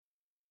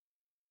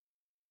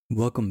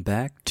Welcome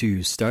back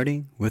to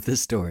Starting with a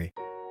Story.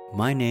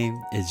 My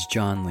name is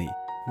John Lee,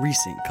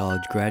 recent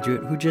college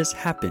graduate who just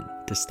happened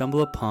to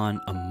stumble upon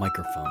a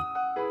microphone.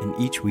 And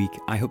each week,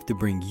 I hope to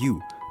bring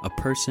you a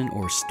person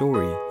or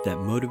story that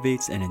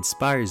motivates and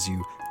inspires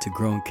you to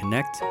grow and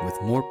connect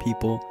with more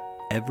people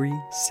every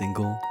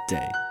single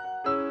day.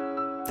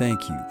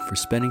 Thank you for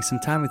spending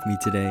some time with me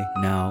today.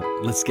 Now,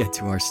 let's get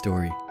to our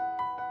story.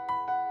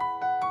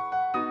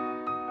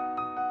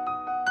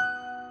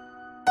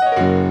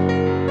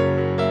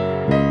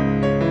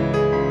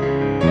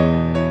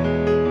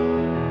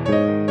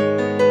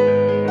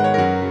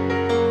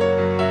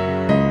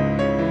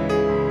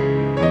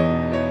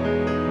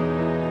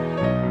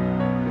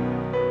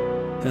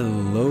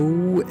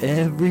 Hello,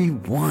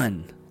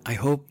 everyone. I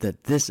hope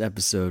that this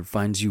episode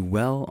finds you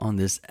well on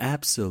this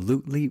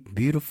absolutely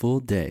beautiful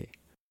day.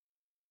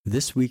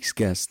 This week's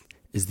guest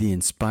is the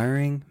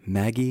inspiring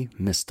Maggie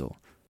Mistel.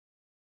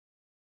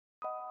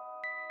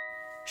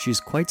 She's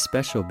quite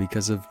special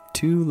because of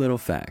two little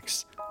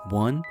facts.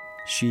 One,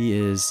 she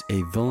is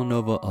a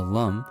Villanova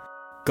alum.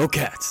 Go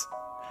Cats!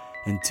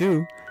 And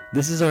two,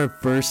 this is our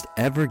first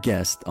ever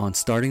guest on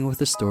Starting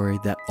with a Story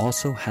that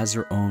also has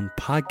her own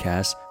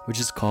podcast, which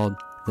is called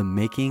the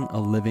Making a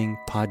Living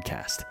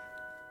Podcast.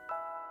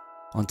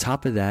 On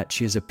top of that,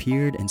 she has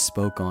appeared and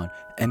spoke on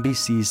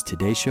NBC's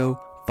Today Show,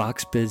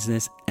 Fox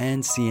Business,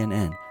 and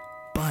CNN.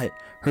 But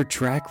her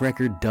track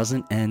record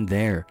doesn't end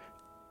there.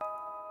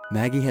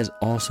 Maggie has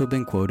also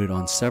been quoted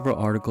on several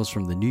articles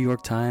from the New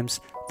York Times,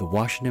 the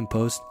Washington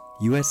Post,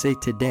 USA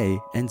Today,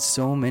 and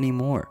so many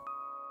more.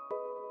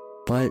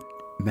 But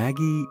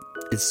Maggie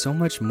is so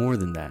much more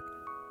than that.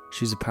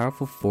 She's a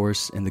powerful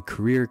force in the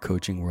career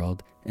coaching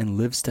world and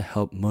lives to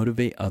help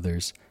motivate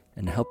others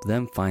and help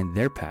them find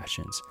their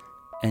passions,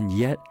 and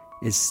yet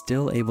is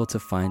still able to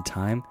find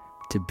time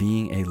to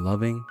being a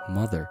loving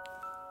mother.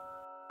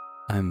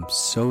 I'm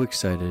so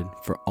excited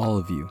for all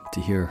of you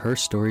to hear her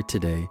story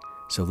today,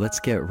 so let's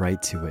get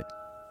right to it.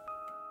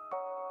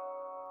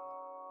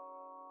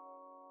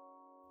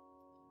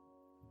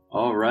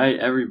 All right,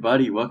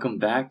 everybody, welcome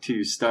back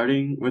to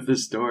Starting with a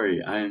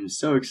Story. I am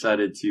so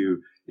excited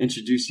to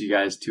introduce you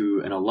guys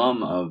to an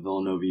alum of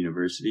Villanova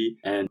University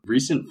and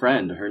recent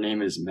friend. Her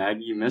name is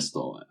Maggie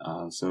Mistel.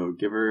 So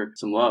give her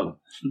some love.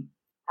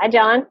 Hi,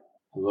 John.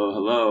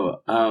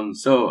 Hello.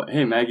 So,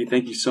 hey, Maggie,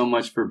 thank you so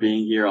much for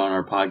being here on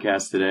our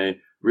podcast today.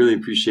 Really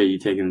appreciate you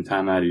taking the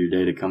time out of your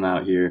day to come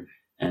out here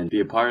and be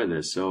a part of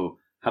this. So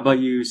how about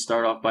you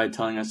start off by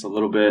telling us a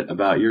little bit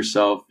about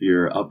yourself,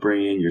 your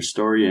upbringing, your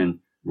story, and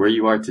where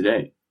you are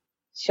today?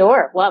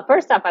 Sure. Well,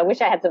 first off, I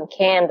wish I had some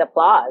canned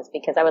applause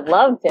because I would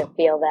love to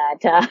feel that.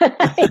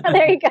 Yeah,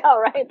 there you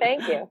go. Right.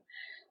 Thank you.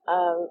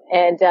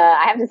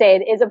 I have to say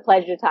it is a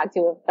pleasure to talk to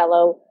a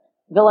fellow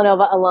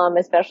Villanova alum,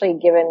 especially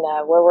given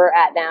where we're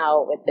at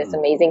now with this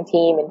amazing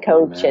team and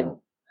coach and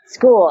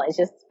school. It's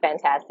just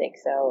fantastic.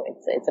 So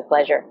it's a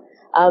pleasure.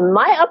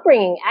 My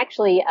upbringing,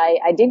 actually,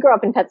 I did grow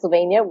up in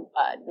Pennsylvania,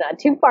 not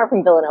too far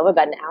from Villanova,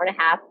 about an hour and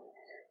a half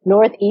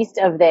northeast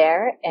of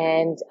there.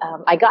 And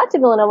I got to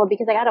Villanova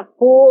because I got a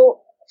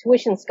full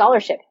tuition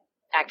scholarship,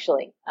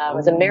 actually. It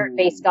was a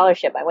merit-based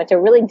scholarship. I went to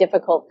a really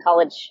difficult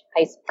college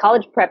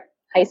prep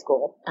high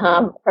school,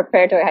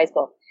 preparatory high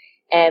school,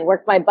 and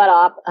worked my butt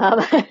off.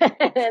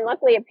 And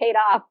luckily it paid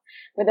off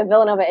with a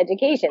Villanova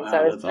education. Wow, so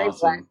I was very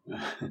awesome.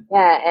 blessed.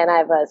 Yeah, and I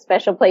have a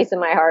special place in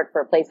my heart for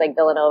a place like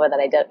Villanova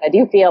that I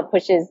do feel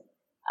pushes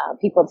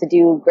people to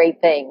do great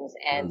things.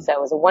 And so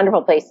it was a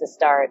wonderful place to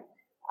start.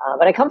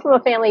 But I come from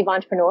a family of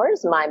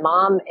entrepreneurs. My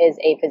mom is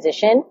a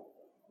physician.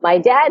 My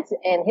dad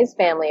and his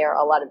family are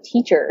a lot of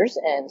teachers,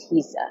 and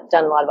he's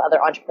done a lot of other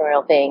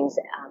entrepreneurial things.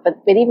 But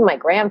even my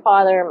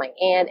grandfather, my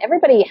aunt,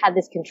 everybody had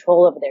this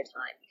control over their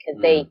time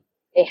because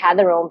they had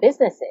their own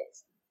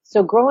businesses.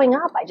 So growing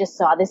up, I just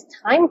saw this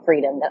time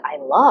freedom that I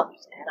loved,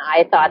 and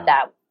I thought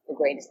that was the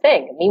greatest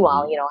thing. And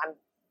meanwhile, I'm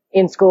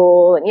in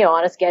school and,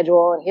 on a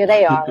schedule, and here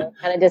they are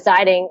kind of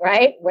deciding,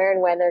 right, where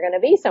and when they're going to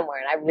be somewhere.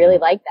 And I really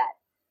liked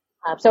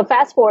that. So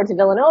fast forward to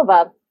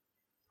Villanova,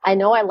 I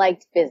know I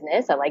liked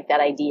business. I liked that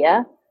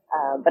idea,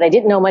 but I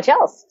didn't know much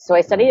else. So I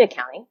studied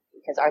accounting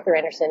because Arthur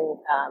Andersen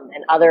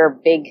and other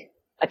big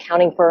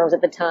accounting firms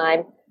at the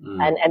time,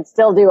 and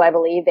still do, I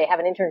believe, they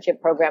have an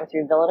internship program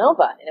through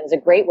Villanova. And it was a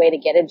great way to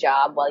get a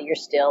job while you're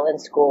still in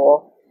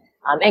school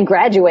and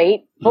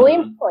graduate fully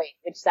employed,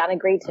 which sounded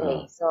great to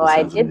me. So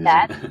I did amazing.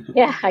 That.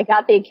 Yeah, I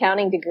got the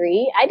accounting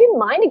degree. I didn't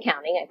mind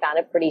accounting. I found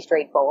it pretty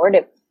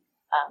straightforward.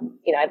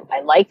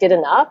 I liked it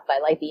enough. I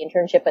liked the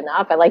internship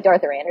enough. I liked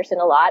Arthur Andersen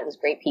a lot. It was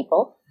great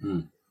people.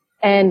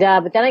 And,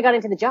 but then I got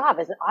into the job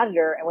as an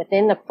auditor, and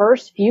within the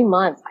first few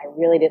months, I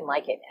really didn't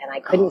like it. And I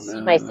couldn't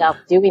see myself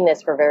doing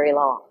this for very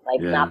long,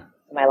 not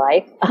my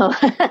life.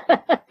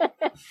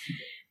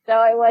 So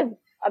it was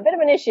a bit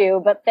of an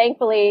issue, but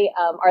thankfully,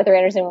 Arthur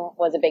Andersen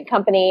was a big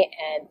company,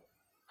 and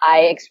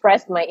I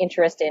expressed my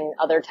interest in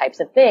other types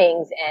of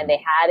things, and they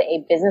had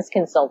a business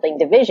consulting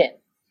division,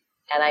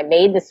 and I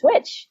made the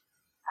switch.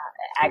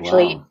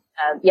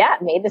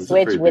 made the That's a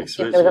pretty switch big with,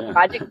 switch, there was a yeah.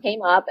 project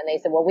came up and they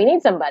said, well, we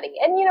need somebody.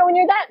 And when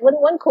you're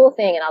one cool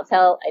thing, and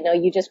I know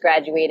you just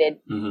graduated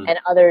Mhm. and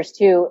others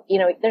too,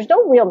 there's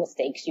no real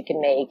mistakes you can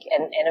make.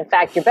 And in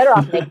fact, you're better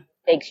off making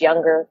mistakes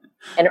younger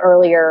and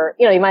earlier.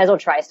 You might as well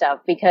try stuff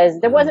because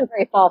there wasn't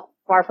very far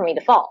for me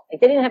to fall.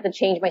 Like they didn't have to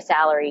change my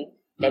salary.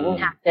 They didn't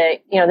have to,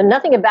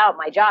 nothing about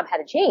my job had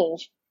to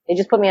change. They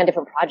just put me on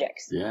different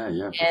projects. Yeah,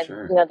 for And,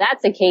 sure.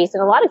 that's the case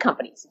in a lot of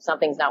companies if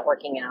something's not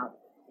working out.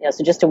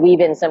 So just to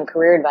weave in some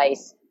career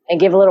advice and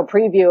give a little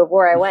preview of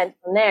where I went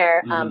from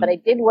there. But I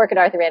did work at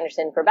Arthur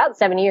Andersen for about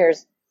 7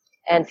 years,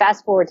 and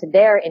fast forward to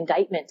their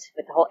indictment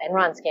with the whole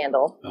Enron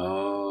scandal.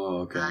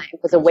 Oh, okay. It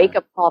was a wake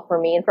up call for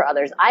me and for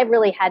others. I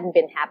really hadn't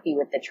been happy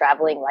with the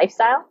traveling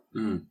lifestyle.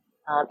 Mm.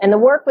 And the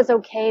work was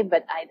okay,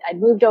 but I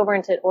moved over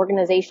into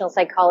organizational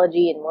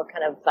psychology and more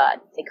kind of,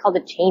 they called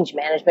it change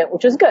management,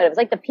 which was good. It was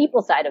like the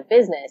people side of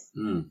business,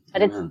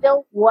 but it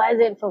still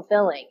wasn't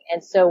fulfilling.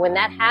 And so when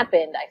that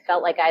happened, I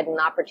felt like I had an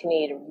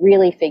opportunity to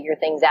really figure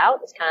things out.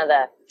 It's kind of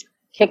the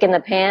kick in the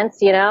pants,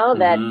 that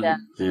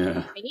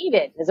I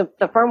needed. Because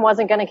the firm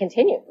wasn't going to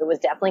continue. It was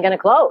definitely going to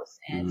close.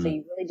 And so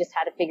you really just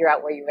had to figure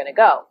out where you were going to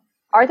go.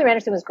 Arthur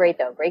Andersen was great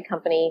though. Great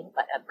company,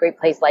 a great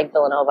place like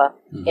Villanova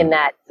in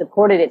that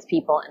supported its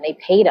people, and they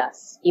paid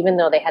us even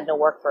though they had no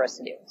work for us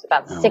to do. It's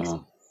about 6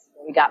 months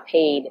we got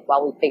paid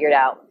while we figured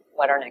out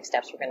what our next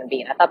steps were going to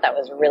be. And I thought that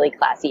was a really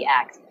classy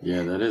act.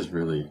 Yeah, that is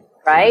really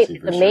right. classy,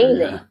 It's for amazing.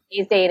 Sure, yeah.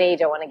 These day and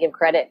age, I want to give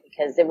credit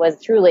because it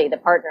was truly the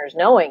partners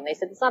knowing. They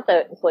said it's not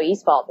the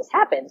employee's fault. This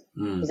happened.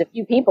 There's a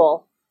few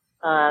people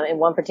in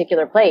one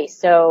particular place.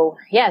 So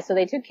so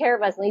they took care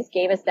of us, at least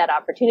gave us that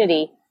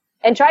opportunity,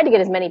 and tried to get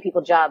as many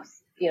people jobs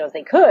as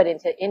they could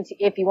into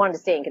if you wanted to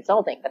stay in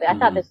consulting. But I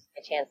thought this was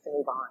my chance to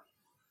move on.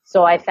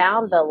 So I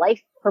found the Life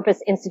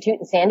Purpose Institute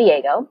in San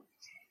Diego.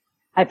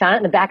 I found it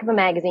in the back of a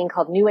magazine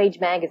called New Age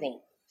Magazine.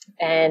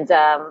 And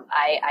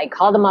I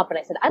called them up and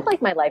I said, I'd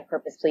like my life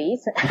purpose,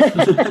 please.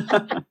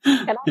 Can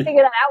I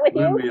figure that out with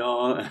you? Wouldn't we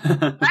all?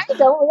 Right,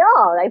 don't we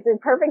all? That's the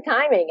perfect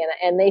timing.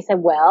 And they said,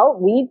 well,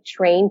 we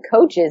train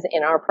coaches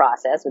in our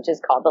process, which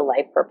is called the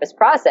life purpose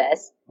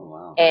process. Oh,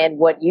 wow. And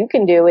what you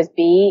can do is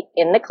be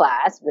in the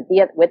class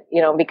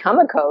become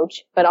a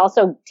coach, but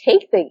also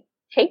take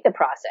the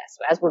process.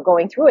 As we're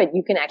going through it,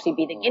 you can actually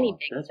be the guinea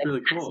pig. That's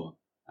really cool.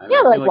 I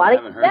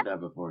haven't heard that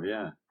before.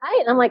 Yeah. Right.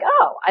 And I'm like,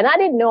 and I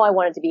didn't know I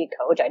wanted to be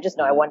a coach. I just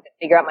know I wanted to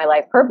figure out my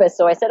life purpose.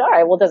 So I said, all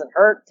right, well, it doesn't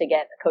hurt to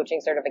get a coaching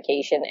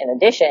certification in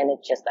addition.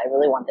 It's just, I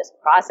really want this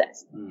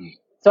process.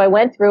 So I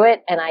went through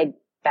it and I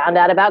found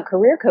out about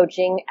career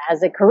coaching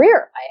as a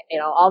career.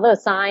 All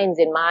those signs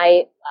in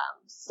my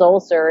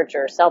soul search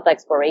or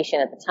self-exploration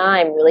at the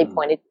time really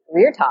pointed to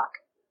career talk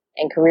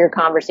and career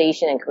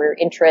conversation and career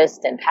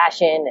interest and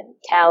passion and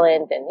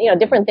talent and,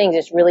 different things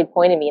just really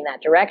pointed me in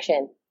that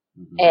direction.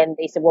 And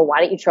they said, well,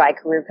 why don't you try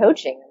career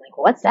coaching? I'm like,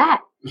 what's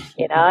that?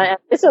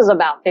 This was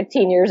about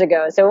 15 years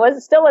ago. So it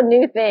was still a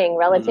new thing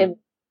relative to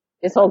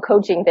this whole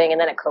coaching thing.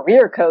 And then a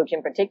career coach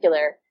in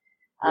particular.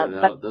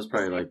 That was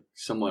probably like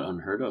somewhat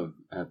unheard of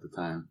at the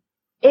time.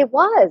 It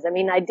was. I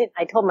mean,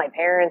 I told my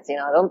parents,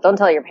 don't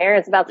tell your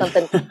parents about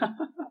something.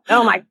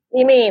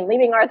 You mean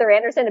leaving Arthur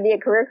Andersen to be a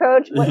career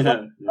coach? What's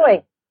the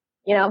point?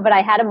 But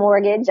I had a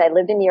mortgage. I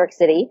lived in New York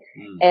City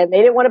and they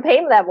didn't want to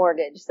pay me that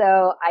mortgage.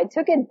 So I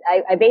took it.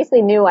 I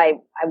basically knew I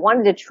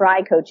wanted to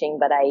try coaching,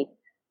 but I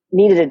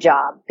needed a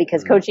job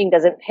because coaching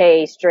doesn't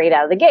pay straight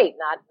out of the gate,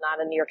 not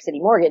a New York City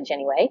mortgage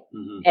anyway.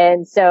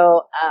 And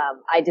so,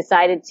 I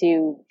decided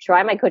to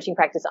try my coaching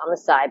practice on the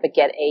side, but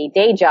get a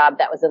day job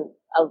that was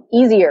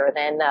easier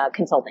than,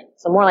 consulting.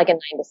 So more like a 9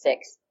 to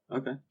 6.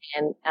 Okay.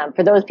 And,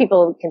 for those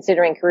people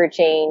considering career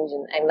change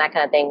and that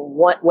kind of thing,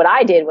 what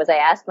I did was I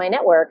asked my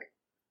network,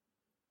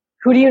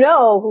 who do you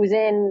know who's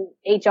in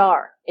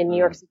HR in New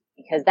York City?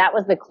 Because that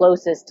was the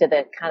closest to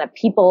the kind of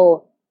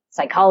people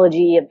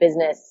psychology of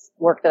business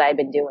work that I'd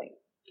been doing.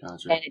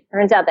 Gotcha. And it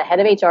turns out the head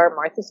of HR,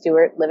 Martha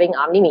Stewart, living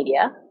Omni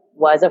Media,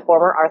 was a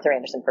former Arthur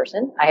Andersen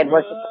person. I had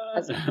worked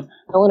with her at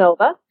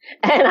Villanova,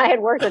 and I had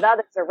worked with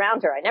others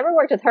around her. I never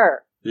worked with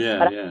her. Yeah,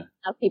 but I had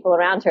enough people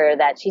around her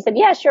that she said,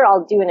 yeah, sure,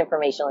 I'll do an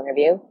informational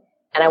interview.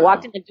 And I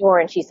walked in the door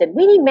and she said,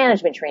 we need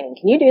management training.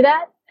 Can you do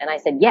that? And I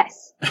said,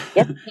 yes.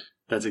 Yes.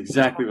 That's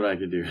exactly what I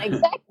could do.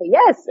 Exactly.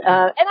 Yes.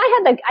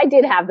 And I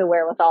did have the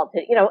wherewithal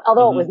to,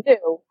 although it was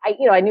new,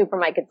 I knew from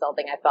my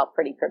consulting, I felt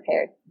pretty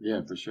prepared.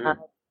 Yeah, for sure.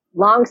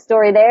 Long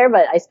story there,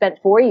 but I spent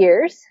 4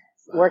 years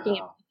working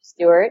at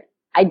Stewart.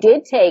 I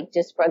did take,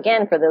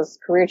 for those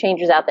career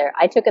changers out there,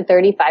 I took a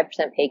 35%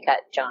 pay cut,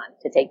 John,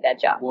 to take that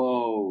job.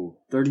 Whoa,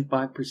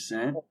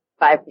 35%?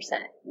 5%.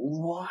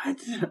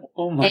 What?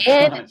 Oh my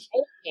gosh.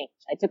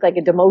 I took like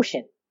a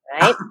demotion,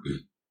 right?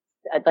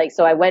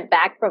 So I went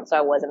back so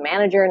I was a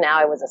manager, now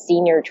I was a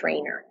senior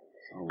trainer.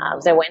 Oh, wow.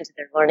 So I went to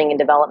their learning and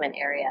development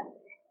area.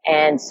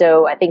 And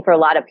so I think for a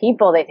lot of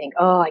people, they think,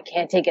 oh, I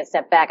can't take a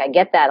step back. I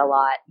get that a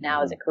lot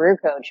now as a career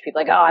coach. People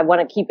are like, oh, I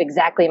want to keep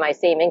exactly my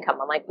same income.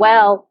 I'm like,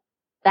 well,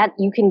 that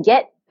you can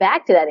get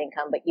back to that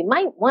income, but you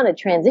might want to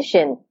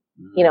transition,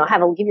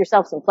 give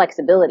yourself some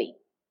flexibility.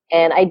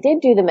 And I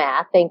did do the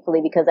math,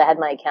 thankfully, because I had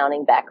my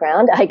accounting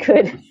background. I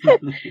could do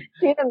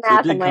the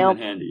math so in my own.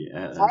 Handy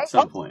at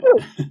some point.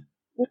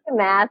 Do the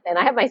math, and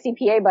I have my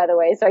CPA, by the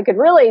way, so I could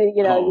really,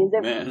 use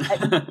it.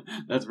 Man.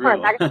 That's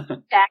real.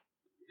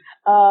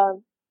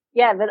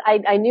 Yeah, but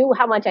I knew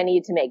how much I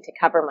needed to make to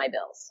cover my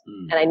bills,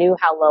 and I knew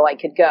how low I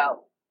could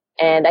go.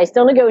 And I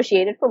still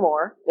negotiated for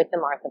more with the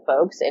Martha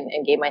folks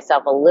and gave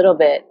myself a little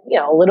bit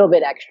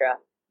extra.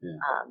 Yeah.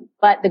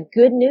 But the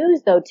good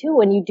news, though, too,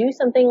 when you do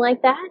something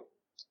like that,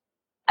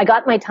 I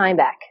got my time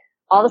back.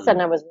 All of a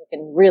sudden, I was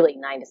working really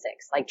 9 to 6,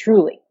 like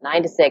truly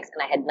 9 to 6,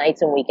 and I had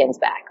nights and weekends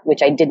back,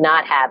 which I did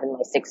not have in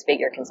my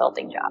 6-figure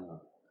consulting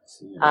job.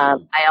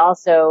 I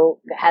also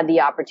had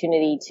the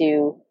opportunity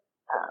to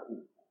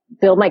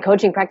build my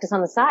coaching practice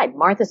on the side.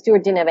 Martha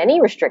Stewart didn't have any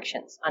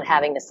restrictions on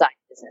having a side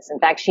business. In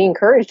fact, she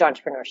encouraged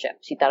entrepreneurship.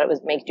 She thought it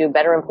was make you a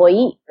better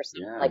employee for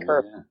someone like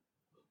her.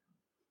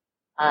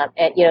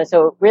 And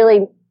so it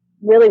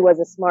really was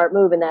a smart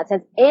move in that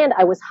sense. And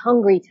I was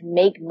hungry to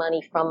make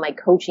money from my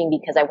coaching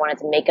because I wanted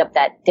to make up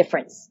that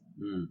difference.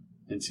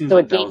 It seems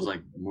like that was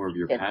like more of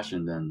your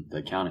passion than the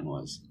accounting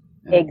was.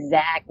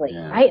 Exactly.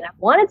 Yeah. Right. And I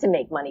wanted to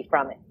make money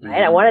from it.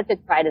 Right. I wanted to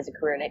try it as a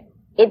career. And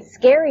it's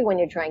scary when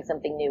you're trying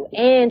something new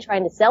and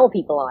trying to sell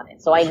people on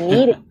it. So I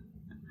needed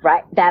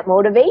that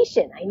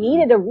motivation. I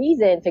needed a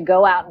reason to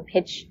go out and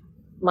pitch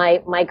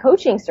my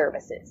coaching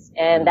services.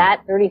 And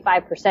that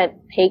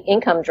 35% pay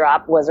income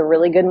drop was a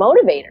really good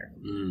motivator.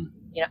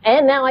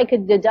 And now I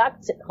could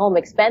deduct home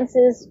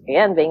expenses,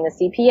 again, being the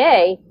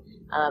CPA.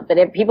 But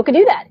if people could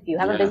do that. If you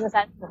have a business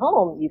at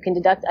home, you can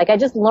deduct. Like, I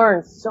just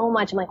learned so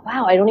much. I'm like,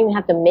 wow, I don't even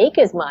have to make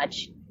as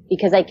much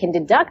because I can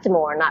deduct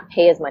more and not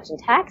pay as much in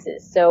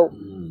taxes. So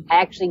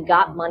I actually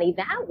got money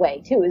that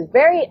way too. It was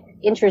very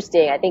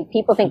interesting. I think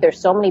people think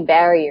there's so many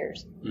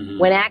barriers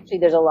when actually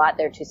there's a lot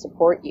there to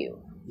support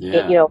you.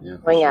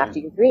 Going after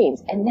your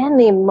dreams. And then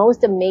the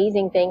most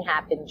amazing thing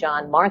happened,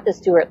 John. Martha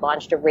Stewart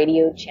launched a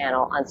radio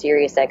channel on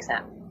Sirius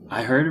XM.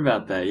 I heard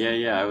about that.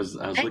 Yeah. I was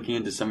looking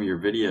into some of your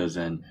videos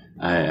and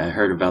I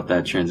heard about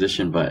that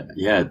transition, but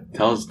yeah,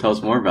 tell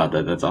us more about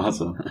that. That's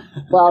awesome.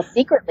 Well,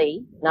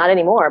 secretly, not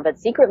anymore, but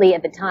secretly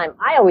at the time,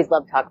 I always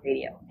loved talk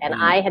radio and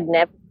I had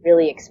never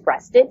really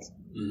expressed it,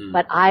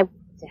 but I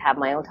wanted to have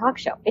my own talk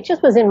show. It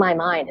just was in my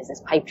mind as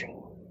this pipe dream.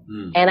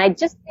 And I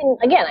just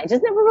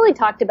never really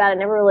talked about it,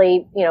 never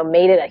really,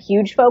 made it a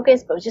huge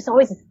focus, but it was just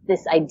always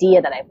this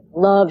idea that I would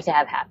love to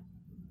have happen.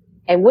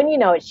 And when you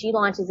know it, she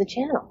launches a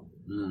channel.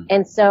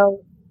 And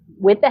so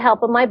with the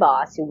help of my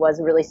boss, who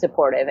was really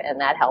supportive, and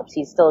that helps,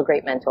 he's still a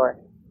great mentor,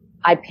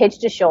 I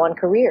pitched a show on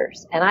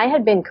careers. And I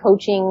had been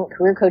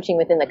career coaching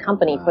within the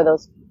company for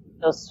those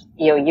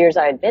years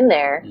I had been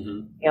there,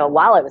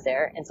 while I was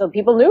there. And so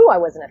people knew I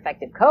was an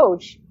effective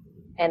coach.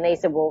 And they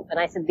said, and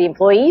I said, the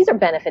employees are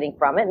benefiting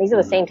from it. And these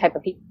are the same type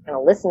of people who are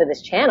going to listen to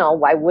this channel.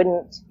 Why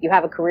wouldn't you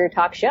have a career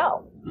talk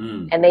show?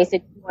 And they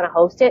said, you want to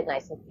host it? And I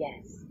said,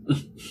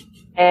 yes.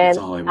 And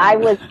I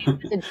was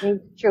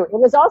true. It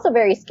was also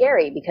very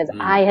scary because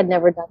I had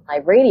never done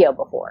live radio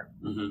before.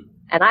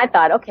 And I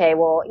thought, okay,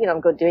 well,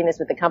 I'm doing this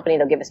with the company.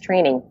 They'll give us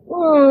training.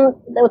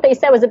 What they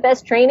said was the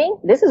best training.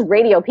 This is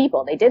radio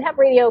people. They did have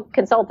radio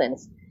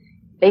consultants.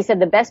 They said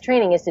the best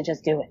training is to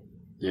just do it.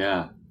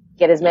 Yeah.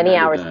 Get as many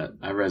hours.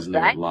 I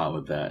resonate a lot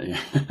with that. Yeah.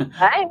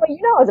 Right?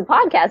 Well, as a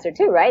podcaster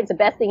too, right? It's the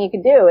best thing you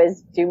can do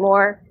is do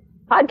more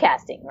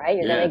podcasting, right?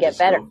 You're going to get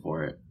better.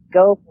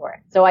 Go for it.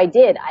 So I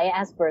did. I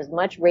asked for as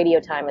much radio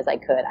time as I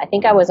could. I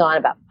think I was on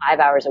about 5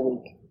 hours a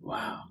week.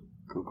 Wow.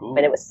 Cool.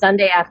 But it was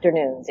Sunday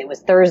afternoons. It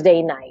was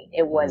Thursday night.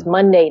 It was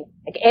Monday.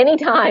 Like any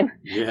time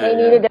they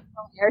needed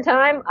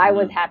airtime, I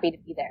was happy to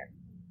be there.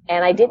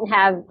 And I didn't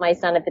have my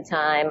son at the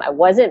time. I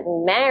wasn't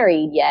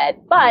married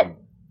yet, but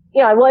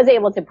I was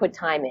able to put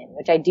time in,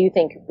 which I do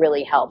think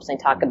really helps. I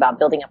talk about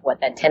building up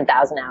that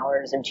 10,000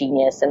 hours of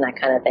genius and that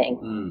kind of thing.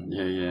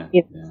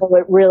 So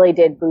it really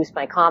did boost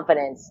my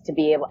confidence to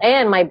be able,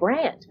 and my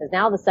brand, because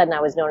now all of a sudden I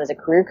was known as a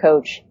career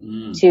coach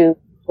to people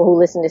who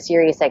listen to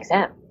Sirius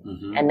XM.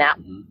 And now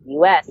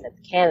US,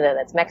 that's Canada,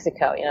 that's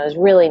Mexico. It was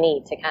really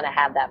neat to kind of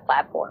have that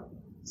platform.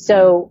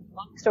 So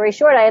long story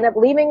short, I ended up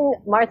leaving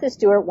Martha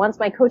Stewart once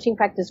my coaching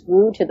practice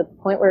grew to the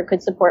point where it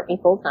could support me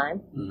full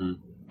time.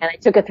 And I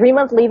took a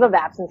 3-month leave of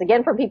absence,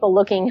 again, for people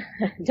looking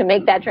to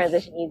make that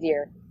transition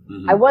easier.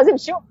 I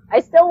wasn't sure. I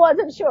still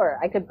wasn't sure.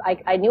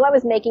 I knew I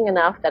was making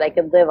enough that I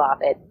could live off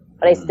it,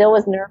 but I still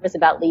was nervous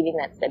about leaving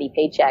that steady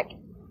paycheck.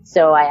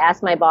 So I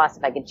asked my boss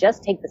if I could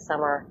just take the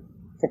summer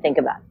to think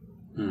about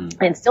it.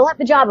 And still have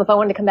the job if I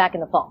wanted to come back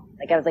in the fall.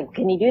 I was like,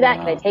 can you do that?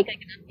 Can I take an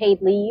unpaid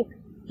leave?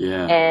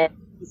 Yeah. And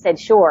he said,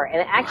 sure.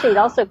 And actually, it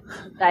also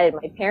coincided.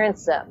 My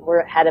parents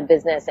had a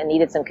business and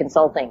needed some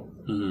consulting.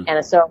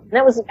 And so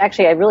that was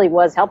actually, I really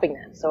was helping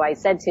them. So I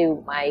said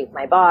to my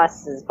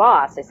boss's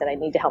boss, I said, I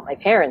need to help my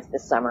parents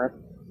this summer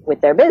with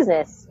their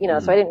business,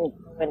 so I didn't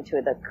go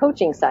into the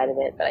coaching side of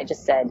it, but I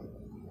just said,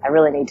 I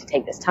really need to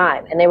take this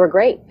time. And they were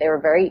great. They were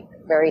very,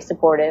 very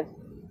supportive.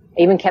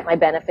 I even kept my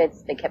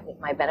benefits. They kept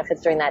my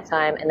benefits during that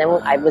time. And then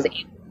I was able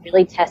to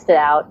really test it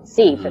out,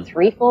 see for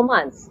 3 full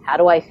months, how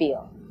do I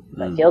feel?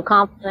 Do I feel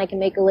confident I can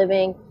make a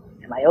living?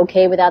 Am I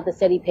okay without the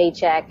steady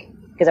paycheck?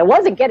 Because I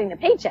wasn't getting the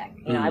paycheck.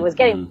 I was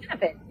getting the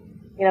benefit.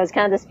 It's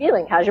kind of this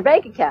feeling. How's your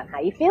bank account? How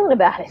you feeling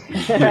about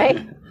it? Right?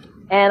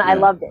 And I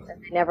loved it. And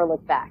I never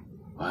looked back.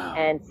 Wow.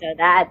 And so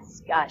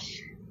that's, gosh,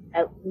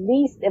 at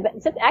least,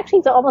 actually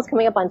it's almost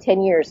coming up on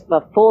 10 years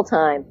of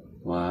full-time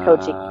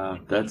coaching. Wow.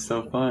 That's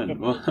so fun.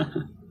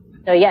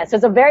 So so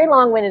it's a very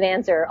long-winded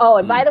answer. Oh,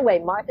 and by the way,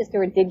 Martha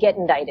Stewart did get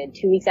indicted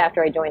 2 weeks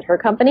after I joined her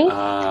company.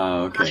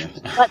 Okay.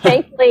 But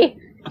thankfully,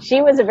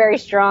 she was a very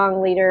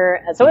strong leader.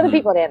 So were the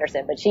people at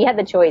Andersen, but she had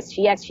the choice.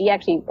 She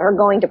actually, her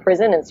going to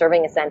prison and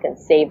serving a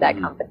sentence saved that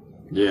company.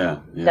 Yeah,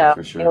 so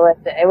for sure.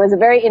 It was a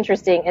very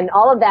interesting, and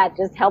all of that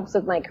just helps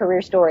with my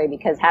career story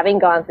because having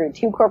gone through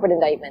 2 corporate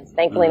indictments,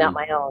 thankfully not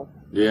my own,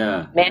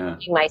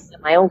 managing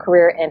my own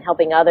career and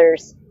helping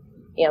others,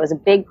 it was a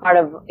big part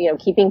of,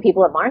 keeping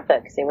people at Martha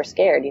because they were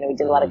scared. We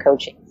did a lot of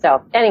coaching.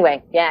 So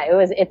anyway,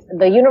 it's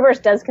the universe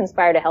does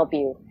conspire to help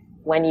you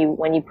when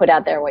you put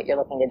out there what you're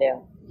looking to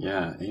do.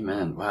 Yeah,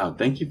 amen. Wow.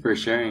 Thank you for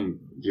sharing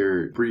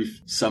your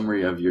brief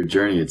summary of your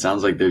journey. It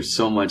sounds like there's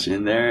so much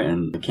in there,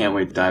 and I can't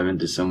wait to dive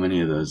into so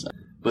many of those.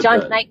 But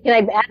John, can I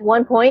add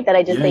one point that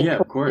I just think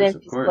of course.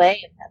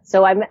 display?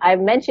 So I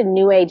mentioned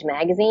New Age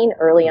magazine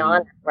early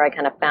on, where I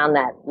kind of found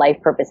that Life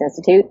Purpose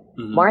Institute.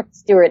 Martha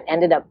Stewart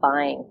ended up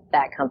buying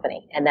that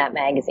company and that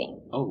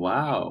magazine. Oh,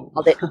 wow.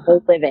 Called it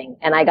Whole Living.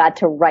 And I got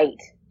to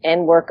write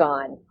and work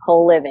on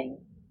Whole Living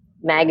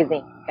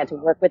magazine. I got to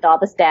work with all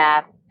the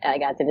staff. I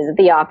got to visit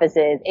the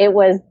offices. It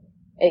was,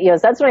 so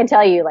that's when I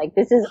tell you, like,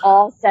 this is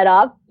all set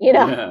up,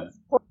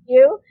 for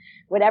you.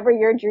 Whatever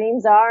your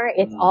dreams are,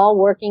 it's all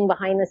working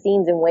behind the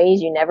scenes in ways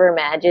you never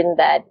imagined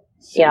that,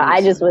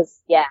 I just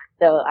was,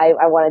 so I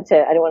didn't want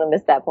to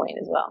miss that point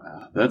as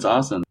well. That's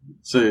awesome.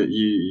 So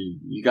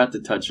you got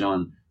to touch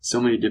on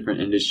so many different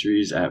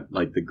industries at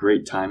like the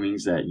great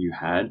timings that you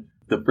had.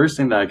 The first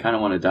thing that I kind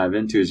of want to dive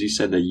into is you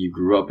said that you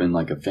grew up in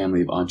like a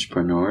family of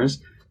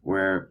entrepreneurs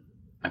where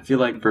I feel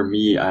like for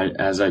me,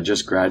 as I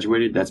just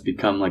graduated, that's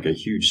become like a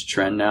huge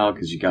trend now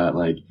because you got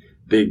like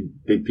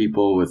big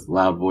people with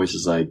loud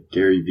voices like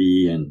Gary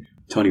Vee and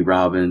Tony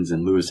Robbins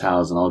and Lewis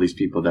Howes and all these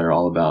people that are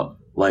all about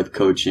life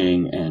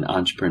coaching and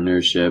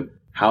entrepreneurship.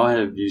 How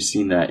have you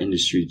seen that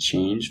industry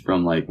change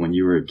from like when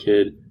you were a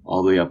kid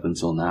all the way up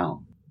until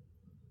now?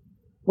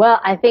 Well,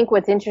 I think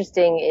what's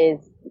interesting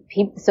is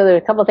so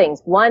there's a couple of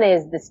things. One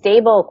is the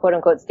stable, quote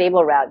unquote,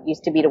 stable route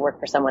used to be to work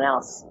for someone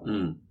else.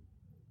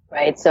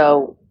 Right?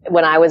 So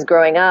when I was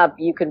growing up,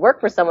 you could work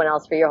for someone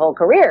else for your whole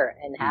career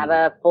and have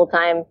a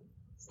full-time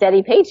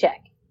steady paycheck.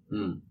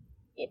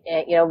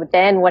 But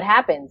then what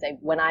happens?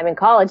 When I'm in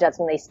college, that's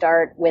when they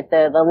start with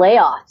the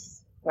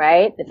layoffs,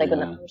 right? It's like when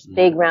the first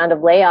big round of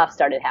layoffs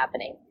started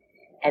happening.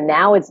 And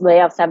now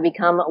layoffs have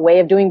become a way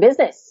of doing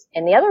business.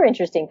 And the other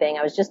interesting thing,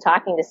 I was just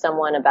talking to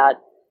someone about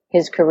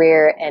his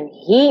career, and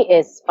he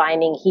is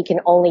finding he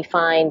can only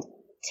find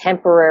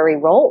temporary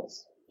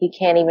roles. He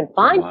can't even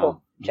find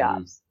full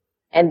jobs.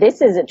 And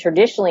this is a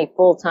traditionally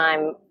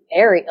full-time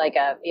area, like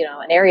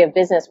an area of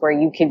business where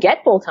you could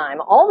get full-time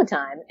all the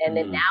time. And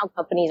then now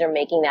companies are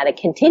making that a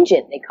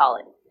contingent, they call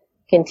it.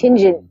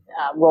 Contingent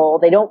role.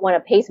 They don't want to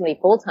pay somebody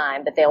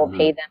full-time, but they will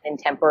pay them in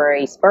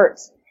temporary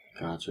spurts.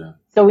 Gotcha.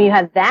 So when you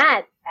have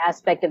that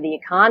aspect of the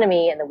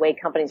economy and the way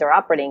companies are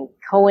operating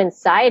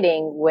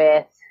coinciding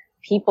with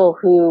people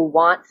who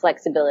want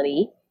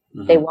flexibility,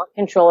 they want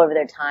control over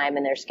their time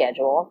and their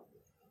schedule.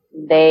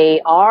 They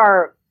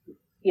are,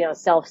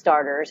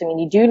 self-starters. I mean,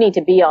 you do need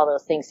to be all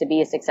those things to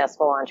be a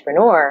successful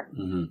entrepreneur.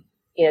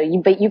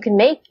 But you can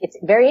it's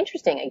very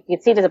interesting. You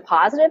can see it as a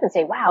positive and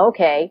say, wow,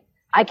 okay,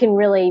 I can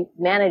really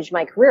manage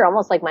my career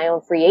almost like my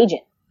own free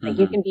agent. Like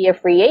you can be a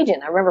free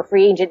agent. I remember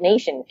Free Agent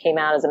Nation came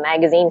out as a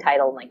magazine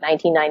title in like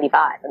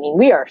 1995. I mean,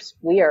 we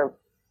are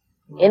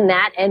in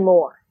that and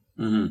more.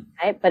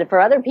 Right? But for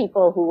other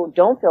people who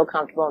don't feel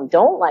comfortable and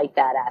don't like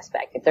that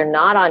aspect, if they're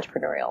not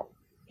entrepreneurial,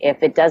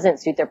 if it doesn't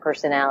suit their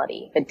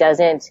personality, if it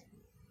doesn't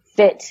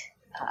fit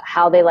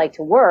how they like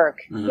to work,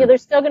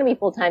 there's still going to be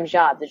full-time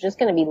jobs. There's just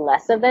going to be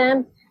less of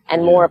them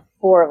and more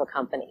core of a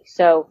company.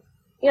 So,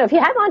 if you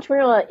have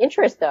entrepreneurial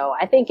interest though,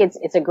 I think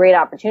it's a great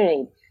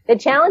opportunity. The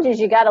challenge is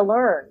you got to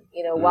learn,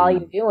 while you're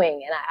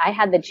doing. And I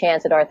had the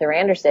chance at Arthur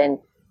Andersen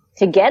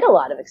to get a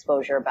lot of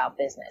exposure about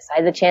business. I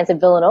had the chance at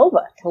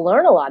Villanova to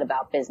learn a lot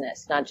about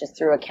business, not just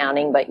through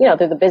accounting, but,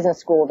 through the business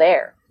school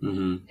there.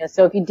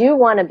 So if you do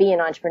want to be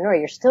an entrepreneur,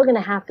 you're still going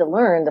to have to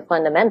learn the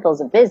fundamentals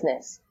of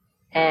business.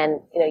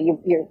 And,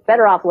 you're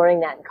better off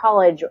learning that in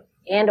college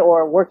and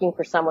or working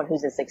for someone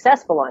who's a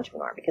successful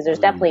entrepreneur, because there's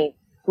definitely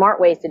smart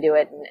ways to do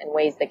it and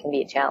ways that can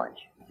be a challenge.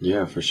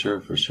 Yeah, for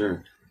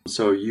sure.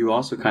 So you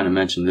also kind of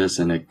mentioned this,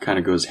 and it kind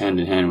of goes hand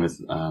in hand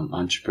with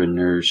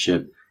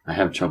entrepreneurship. I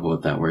have trouble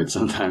with that word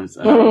sometimes.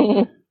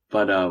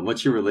 But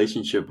what's your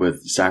relationship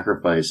with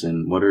sacrifice,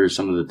 and what are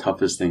some of the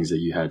toughest things that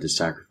you had to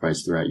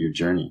sacrifice throughout your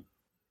journey?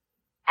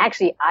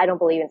 Actually, I don't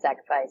believe in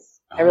sacrifice.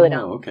 I really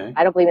don't. Okay.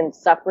 I don't believe in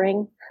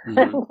suffering.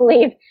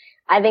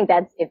 I think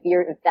that's, if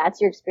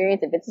that's your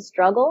experience, if it's a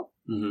struggle,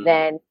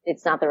 then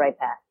it's not the right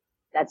path.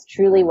 That's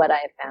truly what I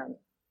have found.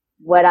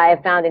 what I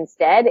have found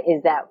instead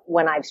is that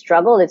when I've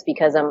struggled, it's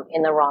because I'm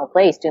in the wrong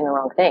place doing the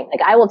wrong thing.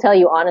 Like I will tell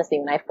you honestly,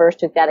 when I first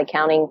took that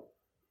accounting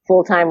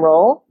full-time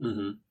role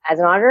as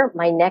an auditor,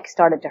 my neck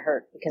started to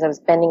hurt because I was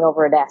bending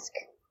over a desk.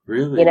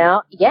 Really? You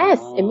know? Yes,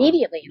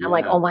 immediately. And I'm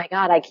like, oh my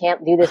God, I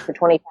can't do this for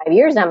 25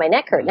 years now. My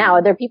neck hurt. Now,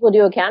 are there people who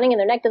do accounting and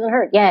their neck doesn't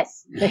hurt?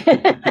 Yes.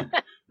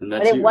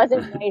 But it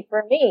wasn't right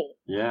for me.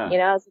 Yeah. You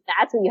know, so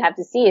that's what you have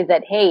to see is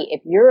that, hey,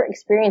 if you're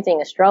experiencing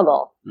a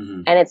struggle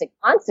and it's a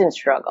constant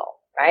struggle,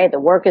 right? The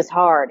work is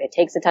hard. It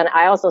takes a ton.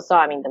 I also saw,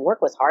 I mean, the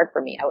work was hard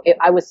for me.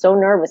 I was so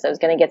nervous I was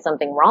going to get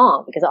something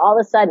wrong because all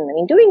of a sudden, I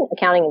mean, doing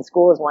accounting in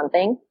school is one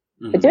thing,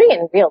 but doing it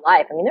in real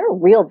life, I mean, there are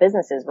real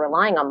businesses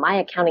relying on my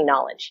accounting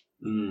knowledge.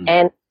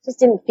 And just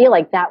didn't feel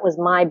like that was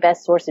my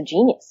best source of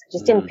genius. I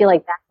just didn't feel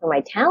like that's where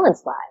my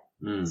talents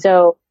lie.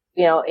 So,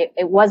 you know,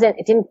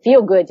 it didn't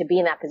feel good to be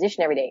in that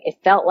position every day. It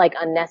felt like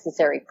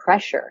unnecessary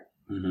pressure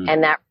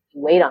and that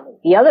weighed on me.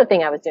 The other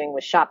thing I was doing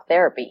was shop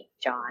therapy,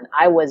 John.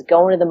 I was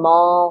going to the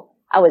mall.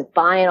 I was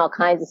buying all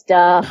kinds of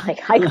stuff.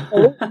 Like I couldn't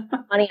believe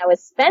the money I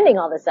was spending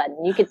all of a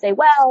sudden. You could say,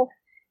 well,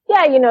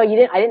 yeah, you know, I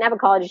didn't have a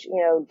college,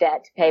 you know,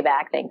 debt to pay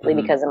back, thankfully,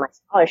 because of my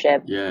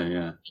scholarship.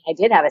 Yeah. I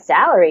did have a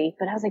salary,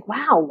 but I was like,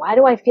 wow, why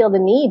do I feel the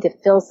need to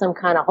fill some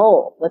kind of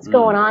hole? What's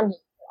going on here?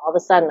 All of a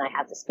sudden I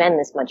have to spend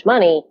this much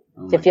money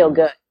to feel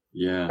good.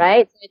 Yeah.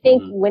 Right? So I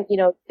think when, you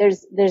know,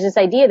 there's this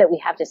idea that we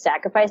have to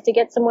sacrifice to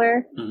get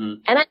somewhere.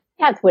 And I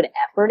have to put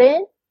effort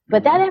in,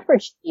 but that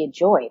effort should be a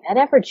joy. That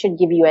effort should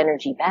give you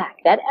energy back.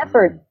 That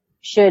effort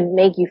should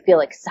make you feel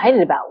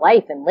excited about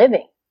life and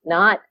living,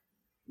 not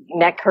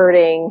neck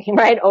hurting,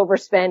 right?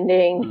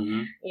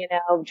 Overspending, you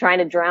know, trying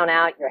to drown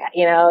out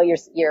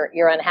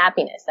your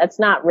unhappiness. That's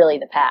not really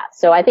the path.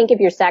 So I think if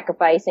you're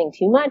sacrificing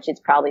too much, it's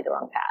probably the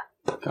wrong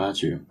path.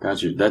 Got you.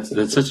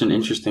 That's such an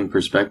interesting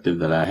perspective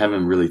that I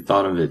haven't really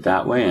thought of it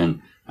that way.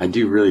 And I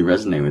do really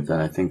resonate with that.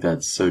 I think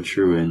that's so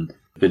true. And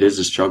if it is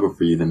a struggle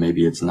for you, then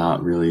maybe it's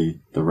not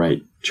really the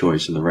right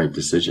choice or the right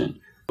decision.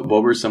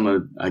 What were some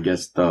of, I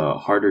guess, the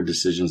harder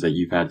decisions that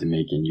you've had to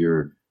make in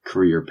your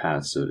career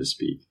path, so to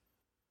speak?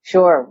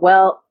 Sure.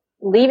 Well,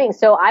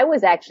 so I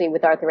was actually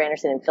with Arthur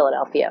Andersen in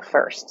Philadelphia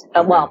first.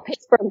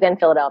 Pittsburgh, then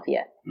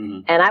Philadelphia.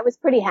 And I was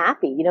pretty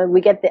happy. You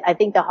know, I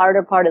think the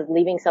harder part is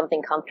leaving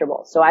something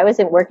comfortable. So I was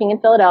working in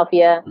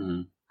Philadelphia.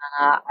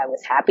 I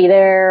was happy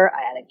there.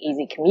 I had an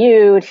easy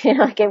commute. You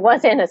know, like it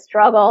wasn't a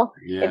struggle.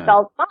 It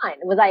felt fine.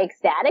 Was I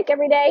ecstatic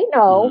every day?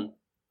 No.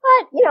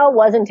 But, you know, it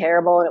wasn't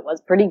terrible and it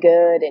was pretty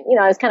good. And, you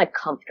know, I was kind of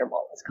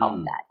comfortable. Let's call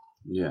it that.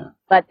 Yeah.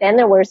 But then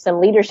there were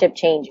some leadership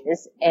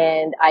changes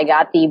and I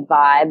got the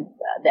vibe,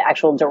 the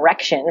actual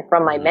direction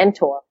from my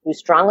mentor who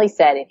strongly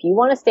said, if you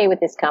want to stay with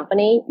this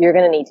company, you're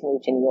going to need to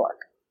move to New York.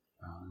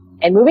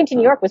 And moving to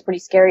New York was pretty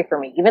scary for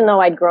me. Even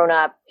though I'd grown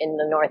up in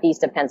the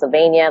northeast of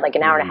Pennsylvania, like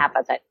an hour and a half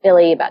outside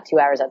Philly, about 2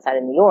 hours outside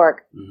of New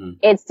York,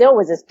 it still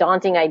was this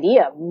daunting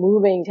idea of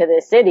moving to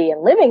this city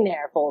and living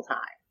there full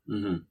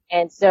time.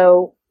 And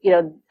so, you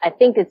know, I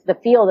think it's the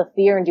feel the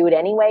fear and do it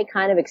anyway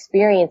kind of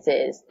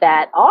experiences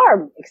that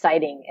are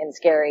exciting and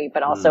scary,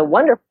 but also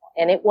wonderful.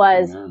 And it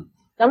was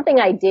something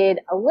I did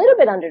a little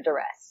bit under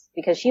duress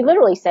because she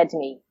literally said to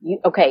me,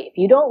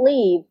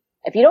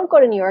 if you don't go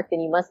to New York, then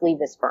you must leave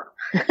this firm.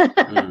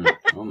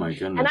 Oh my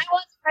goodness. And I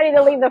wasn't ready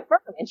to leave the firm.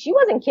 And she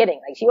wasn't kidding.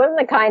 Like she wasn't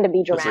the kind to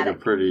be dramatic. That's like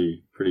a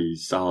pretty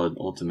solid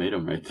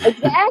ultimatum right there.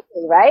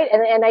 Exactly, right?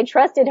 And I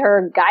trusted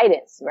her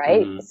guidance,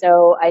 right?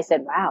 So I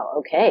said, wow,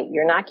 okay,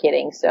 you're not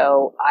kidding.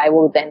 So I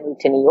will then move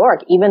to New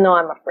York, even though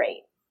I'm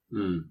afraid.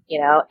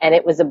 You know, and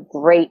it was a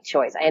great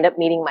choice. I ended up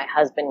meeting my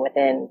husband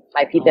within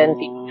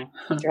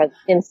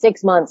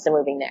 6 months of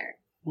moving there.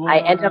 What? I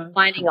ended up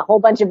finding a whole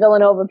bunch of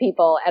Villanova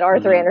people at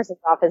Arthur Andersen's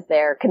office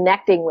there,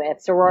 connecting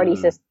with sorority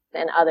sisters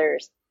and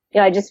others.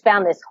 You know, I just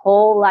found this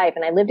whole life,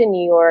 and I lived in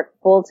New York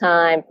full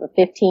time for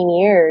 15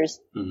 years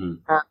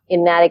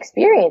in that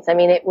experience. I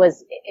mean, it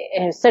was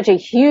such a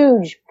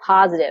huge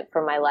positive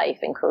for my life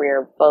and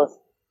career, both,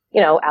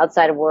 you know,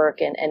 outside of work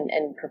and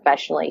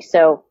professionally.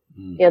 So,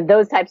 you know,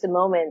 those types of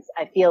moments,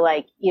 I feel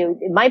like, you know,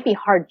 it might be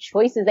hard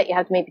choices that you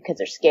have to make because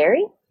they're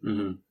scary.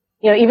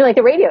 You know, even like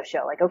the radio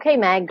show, like, okay,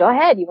 Mag, go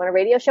ahead. You want a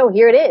radio show?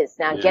 Here it is.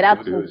 Now get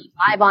out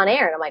live on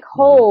air. And I'm like,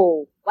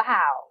 oh,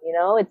 wow. You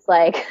know, it's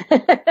like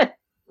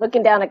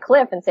looking down a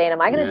cliff and saying,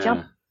 am I going to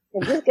jump?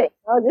 Is this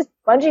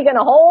bungee going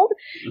to hold?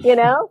 You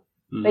know,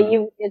 but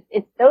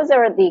those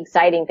are the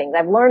exciting things.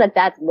 I've learned that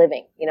that's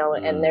living, you know,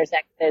 and there's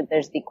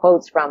the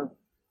quotes from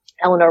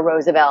Eleanor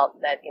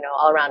Roosevelt that, you know,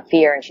 all around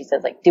fear. And she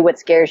says, like, do what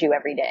scares you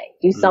every day.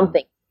 Do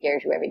something that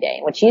scares you every day.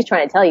 And what she's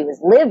trying to tell you is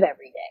live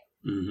every day.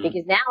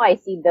 Because now I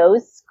see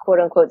those quote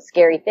unquote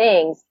scary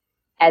things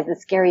as the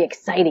scary,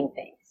 exciting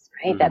things,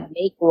 right? That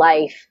make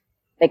life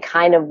the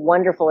kind of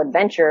wonderful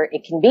adventure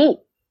it can be,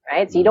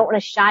 right? So you don't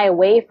want to shy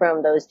away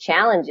from those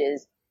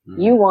challenges.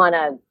 You want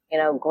to, you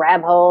know,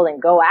 grab hold and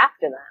go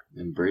after them.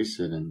 Embrace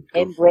it and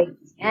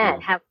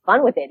and have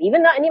fun with it.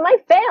 Even though, and you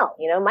might fail,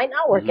 you know, it might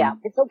not work out.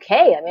 It's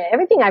okay. I mean,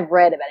 everything I've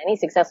read about any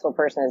successful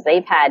person is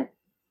they've had,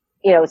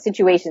 you know,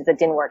 situations that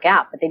didn't work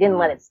out, but they didn't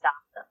let it stop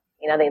them.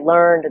 You know, they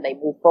learned or they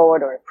moved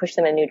forward or pushed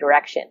them in a new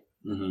direction.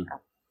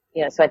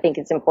 Mm-hmm. So I think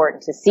it's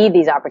important to see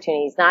these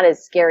opportunities not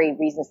as scary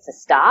reasons to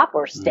stop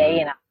or stay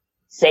in a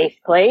safe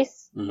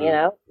place,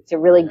 to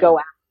really go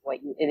after what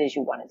it is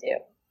you want to do.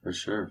 For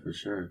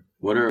sure.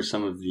 What are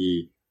some of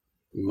the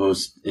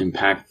most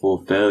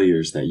impactful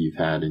failures that you've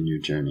had in your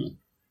journey,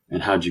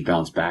 and how'd you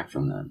bounce back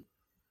from them?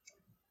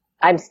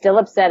 I'm still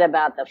upset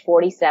about the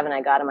 47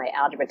 I got on my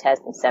algebra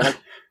test in 7th.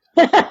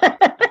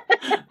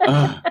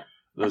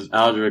 Those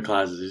algebra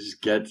classes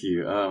just get to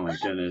you. Oh my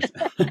goodness.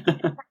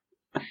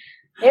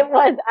 It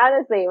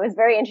was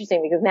very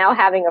interesting because now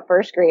having a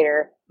first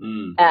grader,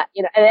 an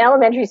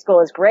elementary school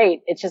is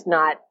great. It's just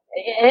not,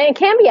 and it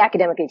can be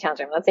academically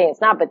challenging. I'm not saying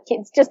it's not, but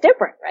it's just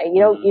different, right?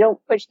 You don't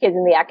push kids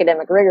in the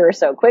academic rigor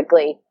so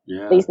quickly,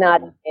 at least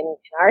not in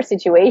our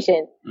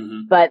situation.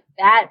 But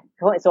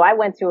so I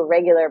went to a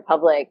regular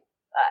public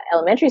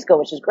elementary school,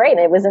 which is great.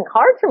 And it wasn't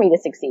hard for me to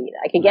succeed.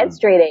 I could get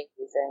straight A's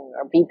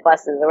or B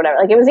pluses or whatever.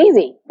 Like it was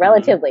easy,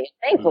 relatively.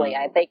 Thankfully,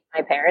 I thank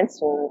my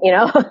parents and,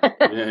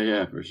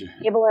 yeah, for sure.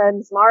 able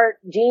and smart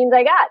genes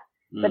I got.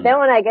 But then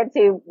when I get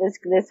to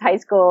this high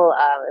school,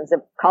 it was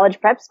a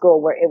college prep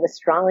school where it was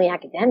strongly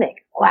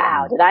academic.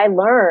 Wow. Did I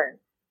learn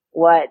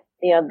what,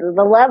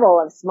 the level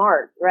of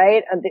smart,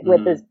 right?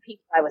 With the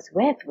people I was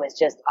with was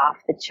just off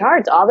the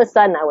charts. All of a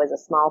sudden I was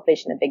a small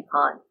fish in a big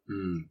pond.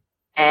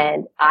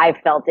 And I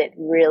felt it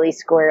really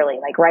squarely,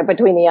 like right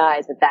between the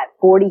eyes with that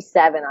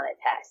 47 on a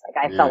test.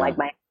 Like I felt like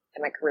my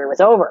career was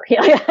over.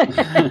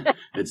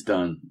 It's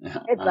done.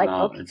 It's like,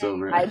 okay, it's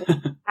over. I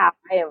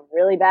am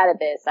really bad at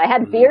this. I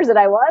had fears that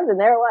I was, and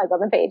there it was on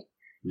the page.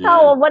 Yeah.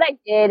 So what I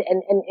did,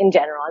 and in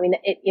general, I mean,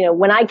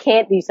 when I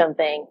can't do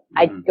something,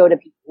 I go to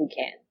people who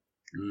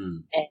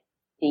can. And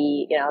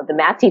the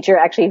math teacher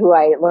actually who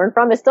I learned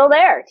from is still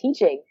there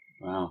teaching.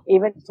 Wow.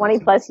 Even 20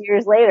 plus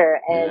years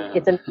later. And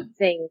it's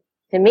amazing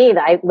to me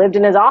that I lived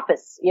in his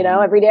office,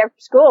 every day after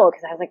school,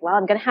 because I was like, well,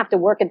 I'm going to have to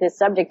work at this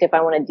subject if I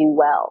want to do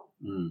well.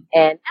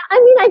 And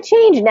I mean, I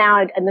changed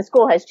now, and the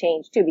school has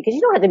changed too, because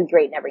you don't have to be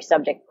great in every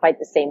subject quite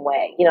the same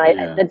way.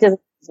 That doesn't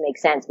make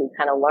sense. We've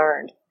kind of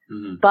learned.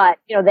 But,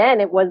 then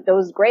it was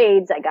those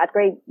grades. I got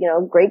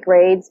great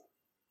grades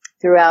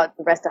throughout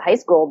the rest of high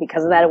school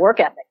because of that work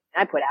ethic.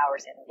 I put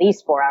hours in, at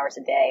least 4 hours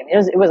a day. I mean,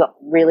 it was a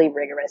really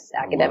rigorous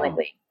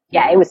academically. Wow.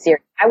 Yeah, it was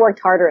serious. I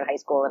worked harder in high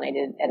school than I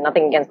did, and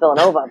nothing against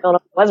Villanova.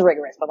 Villanova was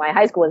rigorous, but my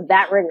high school was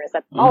that rigorous.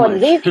 That's all it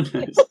was easy.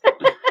 That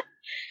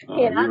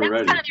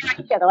was kind of the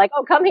idea. They're like,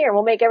 oh, come here,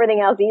 we'll make everything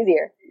else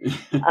easier.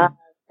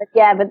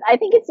 But I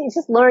think it's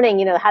just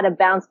learning, how to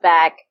bounce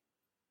back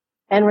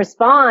and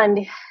respond,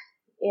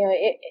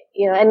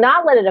 and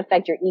not let it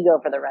affect your ego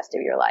for the rest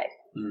of your life.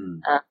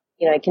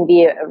 It can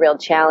be a real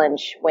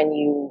challenge when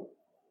you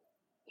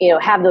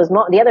have those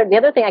the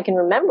other thing I can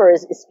remember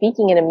is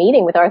speaking in a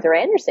meeting with Arthur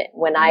Andersen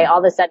when I all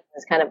of a sudden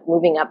was kind of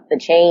moving up the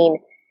chain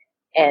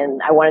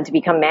and I wanted to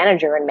become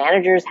manager, and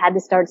managers had to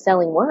start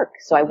selling work.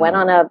 So I went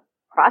on a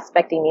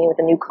prospecting meeting with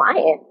a new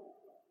client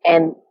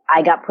and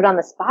I got put on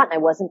the spot and I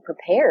wasn't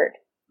prepared.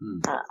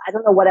 I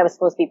don't know what I was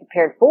supposed to be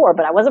prepared for,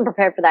 but I wasn't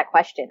prepared for that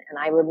question. And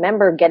I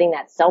remember getting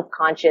that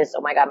self-conscious,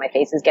 oh my God, my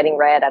face is getting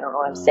red. I don't know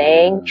what I'm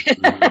saying.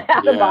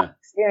 Out of all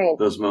experience.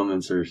 Those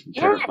moments are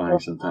terrifying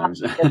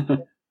sometimes.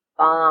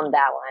 Bomb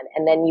that one.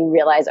 And then you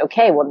realize,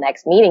 okay, well,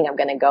 next meeting, I'm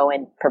going to go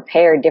and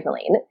prepare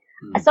differently.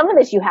 And some of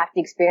this you have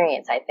to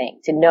experience, I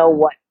think, to know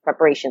what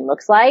preparation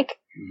looks like,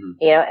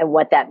 and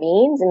what that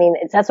means. I mean,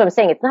 that's what I'm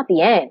saying. It's not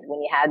the end when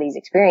you have these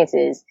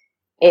experiences.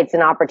 It's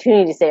an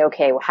opportunity to say,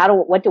 okay,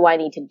 well, what do I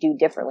need to do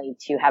differently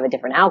to have a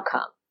different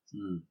outcome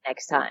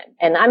next time?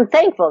 And I'm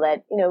thankful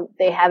that,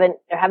 there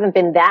haven't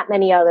been that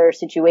many other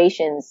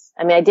situations.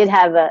 I mean, I did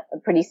have a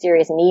pretty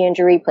serious knee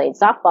injury, played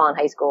softball in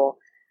high school.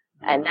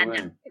 And that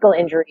physical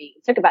injury,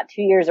 it took about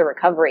 2 years of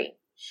recovery.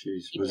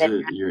 Jeez, was it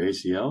your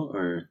ACL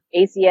or?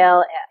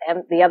 ACL,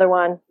 the other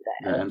one.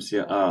 The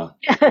MCL. Oh,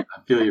 I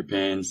feel your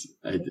pains.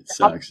 It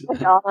sucks.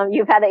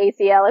 You've had the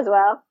ACL as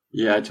well?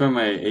 Yeah, I tore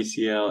my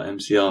ACL,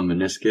 MCL, and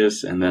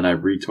meniscus, and then I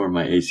retore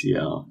my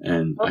ACL,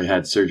 and I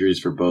had surgeries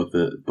for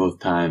both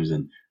times,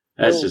 and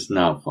that's just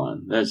not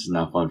fun. That's just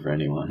not fun for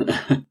anyone.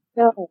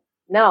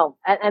 No.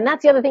 And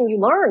that's the other thing you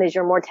learn is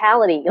your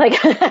mortality.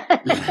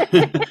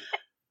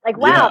 Like,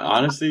 wow. Yeah,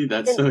 honestly,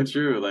 that's so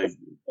true. Like,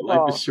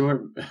 life is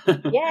short.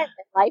 Yes,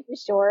 life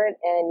is short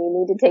and you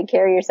need to take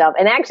care of yourself.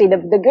 And actually,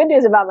 the good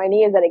news about my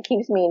knee is that it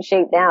keeps me in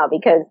shape now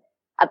because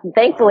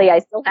thankfully I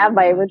still have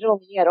my original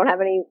knee. I don't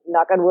have any,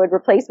 knock on wood,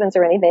 replacements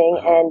or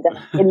anything. And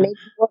it makes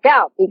me work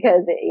out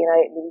because,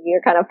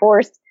 you're kind of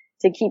forced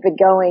to keep it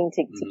going,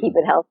 to keep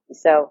it healthy.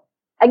 So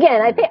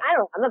again,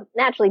 I'm a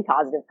naturally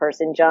positive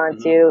person, John,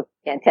 too.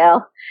 Can't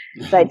tell.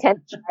 So I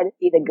tend to try to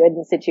see the good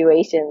in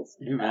situations.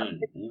 Amen.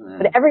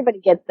 But everybody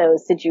gets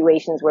those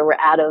situations where we're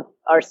out of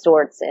our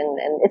sorts, and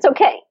it's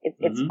okay.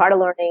 It's part of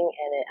learning.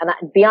 And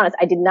to be honest,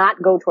 I did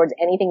not go towards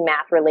anything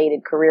math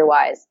related career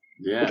wise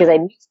because I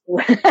knew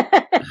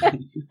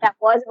that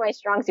wasn't my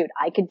strong suit.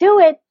 I could do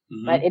it,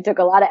 but it took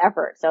a lot of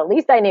effort. So at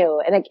least I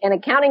knew. And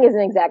accounting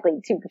isn't exactly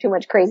too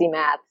much crazy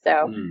math.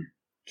 So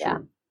yeah.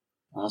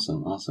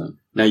 Awesome. Awesome.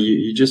 Now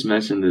you just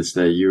mentioned this,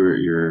 that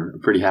you're a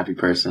pretty happy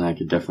person. I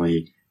could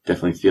definitely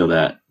feel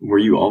that. Were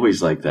you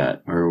always like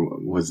that, or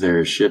was there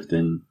a shift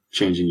in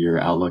changing your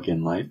outlook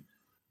in life?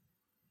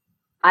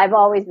 I've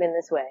always been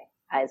this way,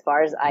 as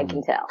far as I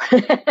can tell.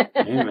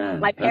 Amen.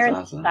 My parents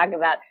awesome. talk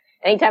about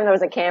anytime there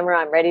was a camera,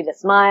 I'm ready to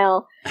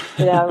smile.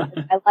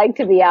 I like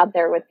to be out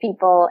there with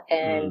people,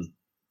 and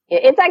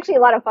it's actually a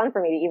lot of fun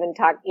for me to even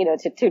talk,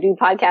 to do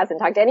podcasts and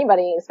talk to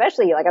anybody,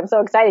 especially like I'm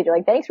so excited. You're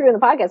like, thanks for doing the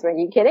podcast. Are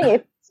you kidding?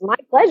 It's my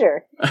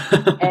pleasure.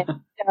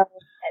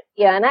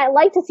 And I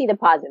like to see the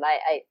positive.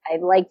 I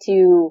like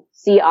to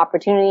see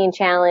opportunity and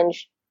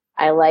challenge.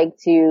 I like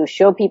to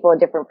show people a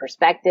different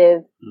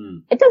perspective.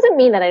 It doesn't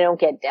mean that I don't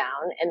get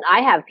down, and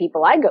I have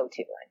people I go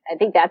to. I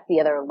think that's the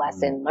other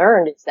lesson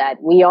learned, is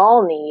that we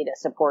all need a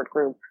support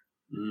group,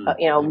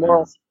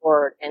 moral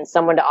support, and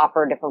someone to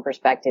offer a different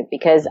perspective.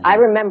 Because I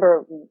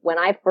remember when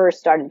I first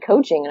started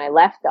coaching and I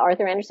left the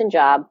Arthur Andersen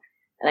job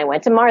and I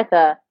went to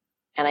Martha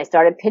and I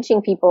started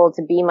pitching people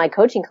to be my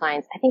coaching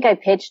clients. I think I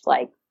pitched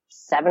like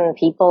 7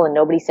 people and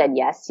nobody said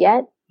yes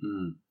yet.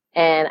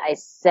 And I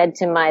said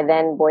to my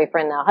then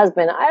boyfriend, now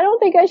husband, I don't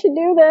think I should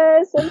do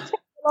this. I'm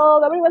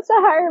terrible. Nobody wants to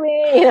hire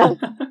me.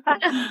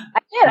 I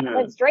did. I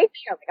went straight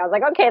there. I was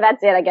like, okay,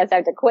 that's it. I guess I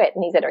have to quit.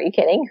 And he said, are you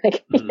kidding?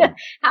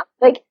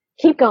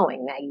 Keep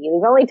going, Maggie.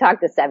 We've only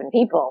talked to 7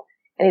 people.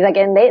 And he's like,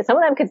 and some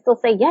of them could still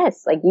say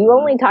yes. Like, you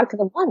only talked to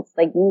them once.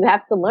 Like, you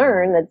have to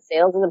learn that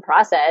sales is a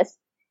process.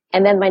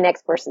 And then my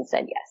next person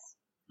said yes.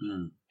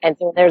 And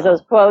so there's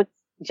those quotes.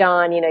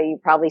 John,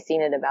 you've probably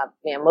seen it about,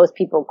 most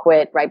people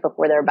quit right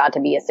before they're about to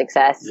be a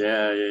success.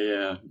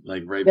 Yeah.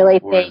 Like right really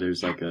before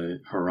there's like a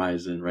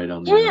horizon right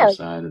on the other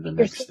side of the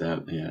next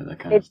step. Yeah, that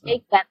kind of stuff. It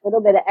takes that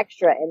little bit of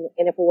extra. And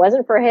if it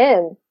wasn't for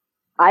him,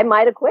 I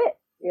might have quit.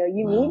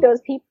 You need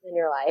those people in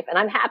your life, and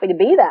I'm happy to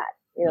be that.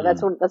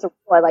 That's a role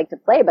I like to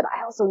play, but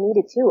I also need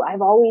it too.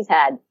 I've always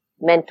had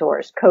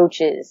mentors,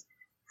 coaches,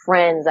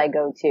 friends I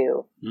go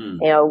to,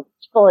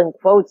 people in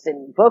quotes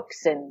and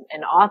books and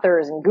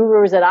authors and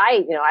gurus that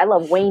I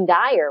love Wayne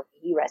Dyer.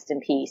 He rest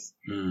in peace.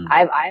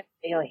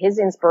 His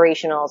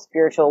inspirational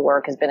spiritual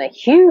work has been a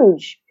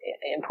huge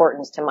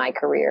importance to my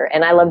career.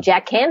 And I love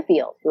Jack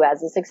Canfield, who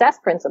has the success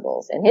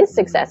principles and his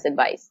success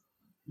advice.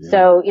 Yeah.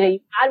 So,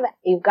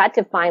 you've got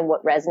to find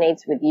what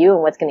resonates with you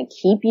and what's going to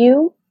keep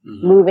you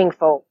moving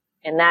forward.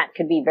 And that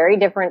could be very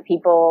different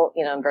people,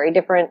 very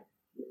different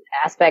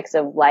aspects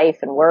of life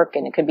and work.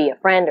 And it could be a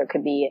friend, or it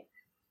could be,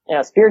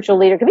 a spiritual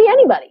leader. It could be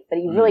anybody, but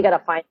you really got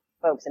to find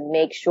folks and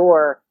make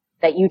sure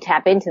that you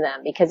tap into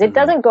them, because it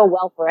doesn't go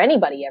well for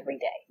anybody every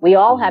day. We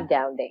all have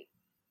down days.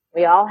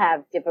 We all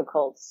have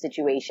difficult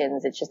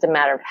situations. It's just a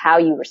matter of how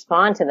you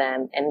respond to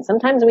them. And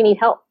sometimes we need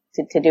help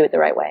to do it the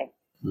right way.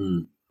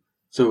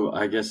 So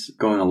I guess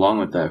going along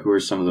with that, who are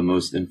some of the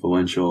most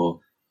influential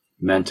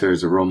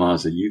mentors or role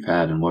models that you've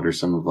had, and what are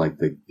some of like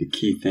the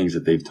key things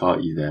that they've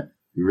taught you that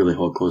you really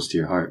hold close to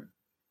your heart?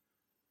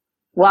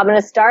 Well, I'm going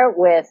to start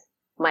with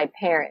my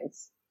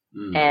parents.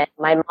 And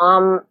my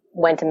mom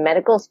went to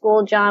medical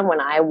school, John,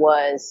 when I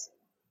was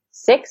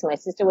 6. My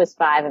sister was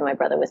 5 and my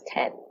brother was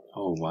 10.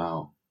 Oh,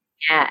 wow.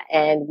 Yeah.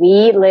 And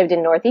we lived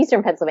in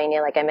northeastern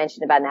Pennsylvania, like I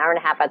mentioned, about an hour and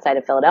a half outside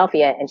of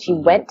Philadelphia. And she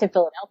went to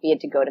Philadelphia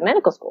to go to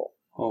medical school.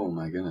 Oh,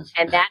 my goodness.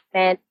 And that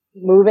meant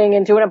moving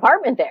into an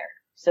apartment there.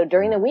 So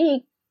during the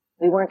week,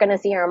 we weren't going to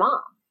see our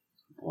mom.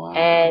 Wow.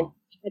 And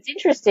what's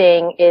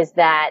interesting is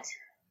that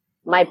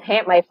my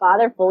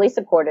father fully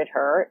supported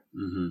her.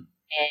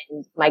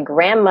 And my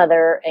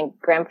grandmother and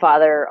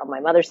grandfather on my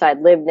mother's side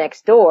lived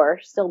next door,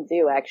 still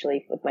do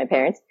actually with my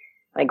parents,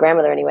 my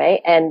grandmother anyway.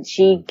 And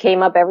she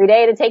came up every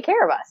day to take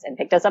care of us and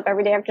picked us up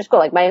every day after school.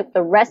 Like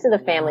the rest of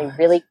the family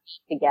really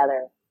came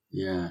together.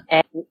 Yeah.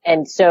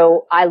 And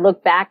so I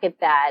look back at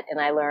that and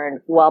I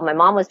learned, well, my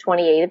mom was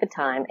 28 at the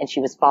time and she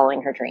was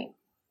following her dream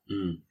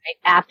right,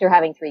 after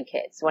having 3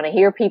 kids. So when I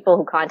hear people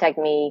who contact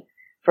me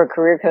for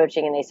career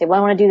coaching and they say, well,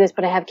 I want to do this,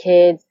 but I have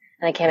kids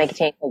and I can't make a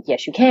change. Like,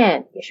 yes, you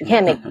can. Yes, you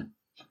can make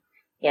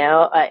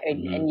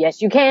and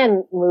yes, you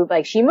can move.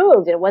 Like she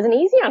moved, and it wasn't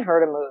easy on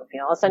her to move.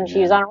 All of a sudden she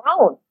was on her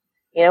own,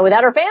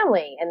 without her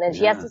family, and then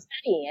she has to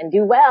study and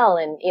do well,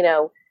 and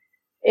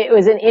it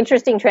was an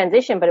interesting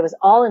transition, but it was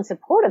all in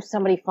support of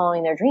somebody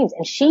following their dreams.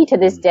 And she, to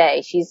this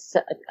day,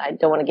 I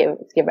don't want to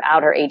give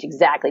out her age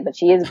exactly, but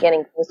she is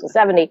getting close to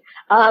 70.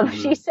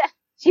 She said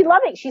she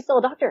loved it. She's still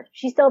a doctor.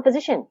 She's still a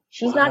physician.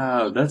 She's not.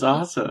 Wow, that's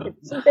awesome.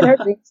 She's been her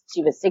dreams since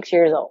she was 6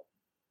 years old.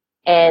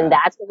 And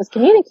that's what was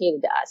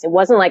communicated to us. It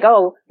wasn't like,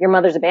 oh, your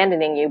mother's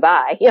abandoning you,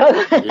 bye.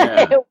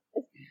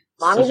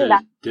 Mommy's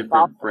about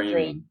different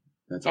framing.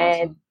 That's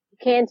awesome. And you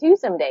can too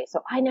someday.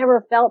 So I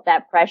never felt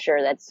that pressure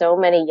that so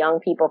many young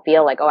people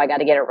feel like, oh, I got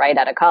to get it right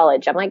out of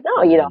college. I'm like,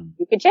 no, you don't.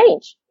 You could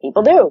change.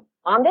 People do.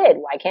 Mom did.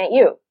 Why can't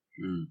you?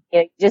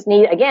 You just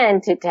need,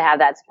 again, to have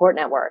that support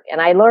network.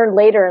 And I learned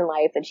later in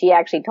life that she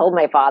actually told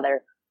my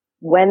father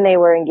when they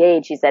were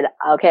engaged, she said,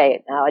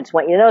 okay, now I just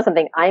want you to know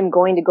something. I'm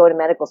going to go to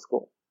medical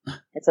school.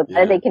 And so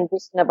that is a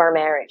condition of our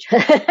marriage.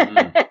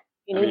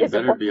 You I need mean, to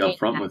better support be me.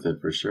 upfront with it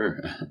for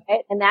sure.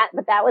 Right?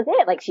 But that was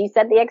it. Like she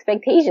set the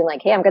expectation,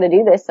 like, hey, I'm going to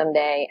do this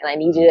someday and I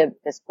need you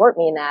to support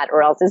me in that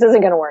or else this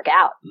isn't going to work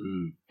out.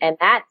 And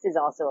that is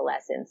also a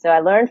lesson. So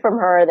I learned from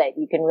her that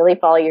you can really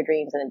follow your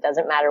dreams and it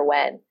doesn't matter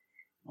when.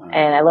 Wow.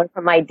 And I learned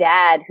from my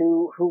dad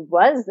who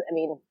was, I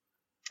mean,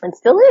 and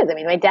still is. I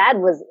mean, my dad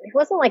he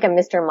wasn't like a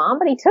Mr. Mom,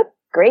 but he took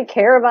great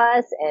care of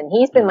us and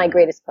he's been my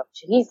greatest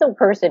coach. He's the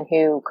person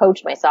who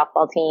coached my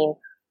softball team.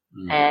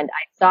 And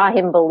I saw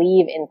him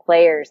believe in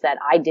players that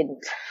I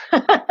didn't.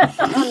 To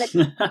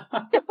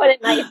put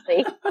it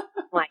nicely,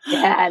 my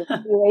dad,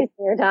 you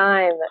wasting your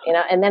time, you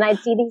know. And then I'd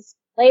see these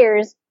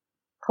players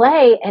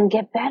play and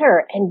get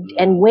better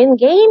and win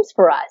games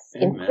for us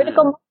in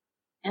critical moments.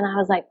 And I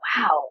was like,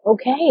 wow,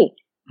 okay,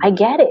 I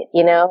get it,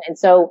 you know. And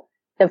so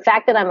the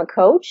fact that I'm a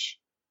coach,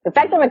 the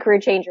fact that I'm a career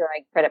changer,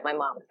 I credit my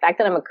mom. The fact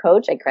that I'm a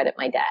coach, I credit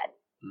my dad.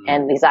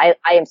 And because I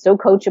am so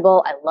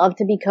coachable, I love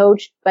to be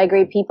coached by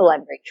great people.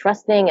 I'm very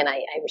trusting and I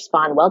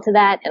respond well to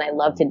that. And I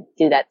love to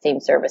do that same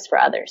service for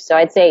others. So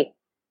I'd say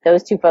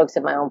those two folks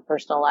in my own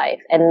personal life.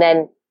 And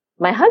then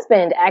my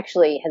husband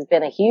actually has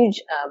been a huge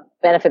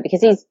benefit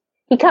because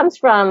he comes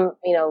from,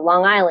 you know,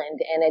 Long Island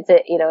and it's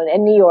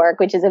in New York,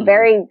 which is a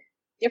very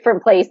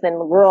different place than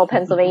rural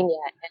Pennsylvania.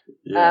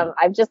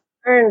 I've just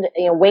learned,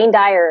 you know, Wayne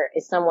Dyer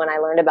is someone I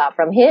learned about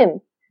from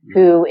him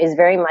who is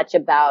very much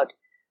about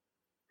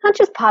not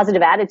just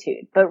positive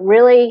attitude, but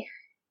really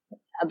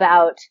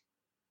about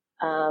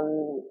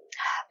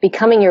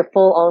becoming your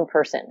full own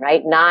person,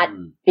 right? Not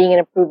being an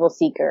approval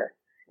seeker,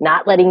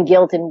 not letting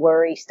guilt and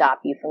worry stop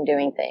you from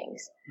doing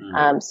things.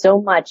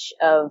 So much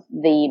of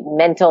the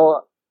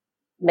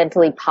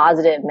mentally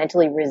positive,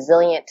 mentally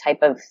resilient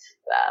type of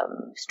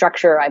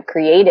structure I've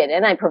created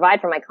and I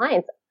provide for my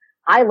clients,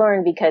 I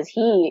learned because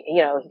he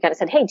kind of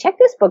said, hey, check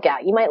this book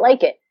out. You might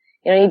like it.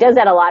 You know, he does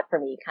that a lot for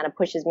me, kind of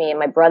pushes me, and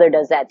my brother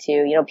does that too.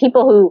 You know,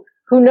 people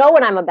who know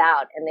what I'm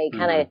about and they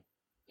kind of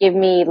give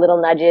me little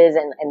nudges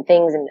and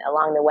things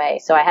along the way.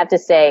 So I have to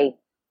say,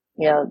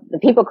 you know, the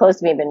people close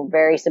to me have been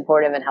very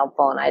supportive and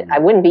helpful, and I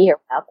wouldn't be here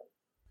without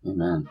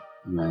them.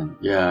 Amen.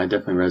 Yeah, I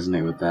definitely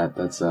resonate with that.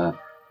 That's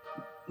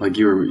like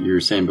you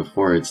were saying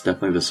before, it's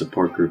definitely the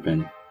support group,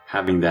 and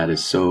having that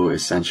is so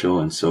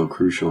essential and so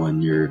crucial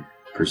in your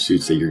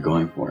pursuits that you're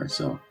going for.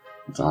 So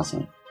it's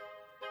awesome.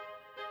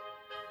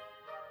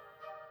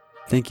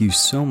 Thank you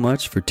so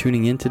much for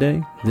tuning in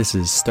today. This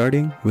is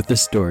Starting with the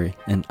Story,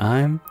 and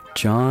I'm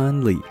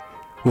John Lee.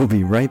 We'll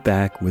be right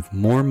back with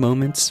more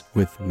moments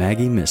with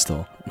Maggie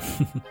Mistel.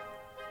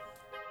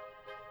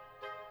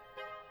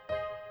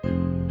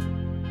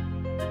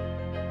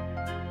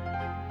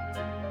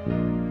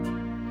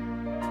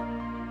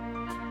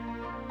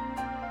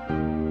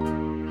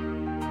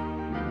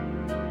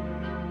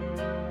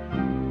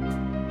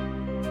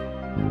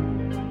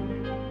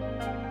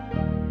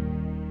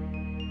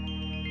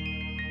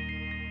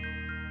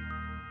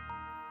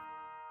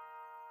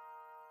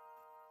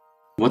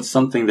 What's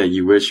something that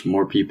you wish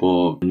more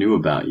people knew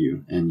about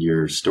you and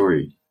your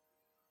story?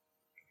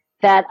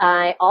 That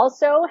I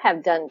also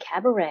have done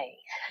cabaret.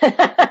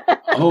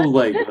 Oh,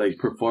 like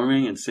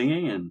performing and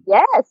singing and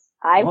yes,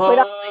 I put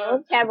on my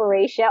own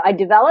cabaret show. I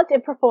developed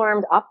and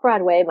performed off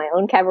Broadway my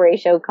own cabaret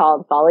show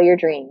called Follow Your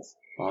Dreams.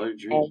 Follow Your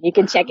Dreams. And you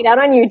can check it out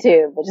on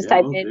YouTube. But just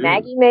type in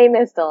Maggie May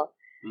Mistel.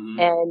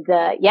 And,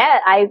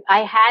 I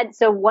had,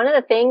 so one of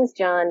the things,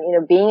 John, you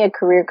know, being a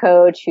career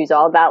coach who's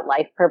all about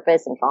life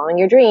purpose and following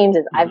your dreams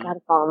is I've got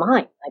to follow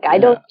mine. Like I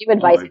don't give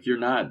advice. If you're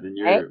not, then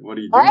what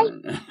are you doing? Right?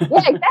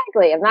 Yeah,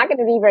 exactly. I'm not going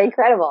to be very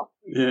credible.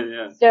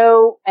 Yeah.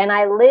 So, and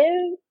I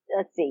lived,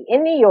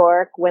 in New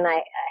York when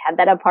I had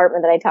that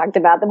apartment that I talked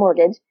about, the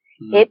mortgage.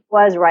 It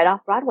was right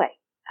off Broadway.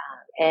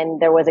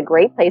 And there was a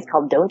great place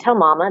called Don't Tell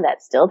Mama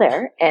that's still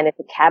there. And it's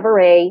a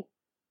cabaret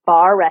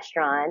bar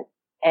restaurant.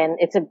 And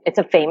it's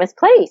a famous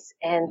place.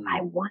 And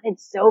I wanted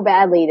so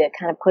badly to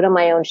kind of put on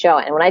my own show.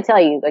 And when I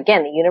tell you,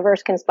 again, the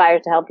universe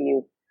conspires to help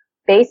you.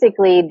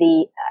 Basically,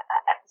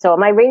 so on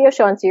my radio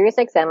show on Sirius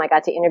XM, I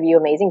got to interview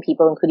amazing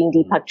people, including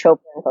Deepak Chopra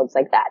and folks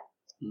like that.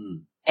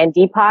 And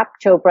Deepak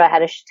Chopra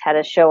had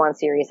a show on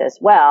Sirius as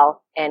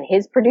well. And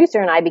his producer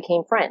and I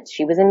became friends.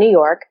 She was in New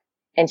York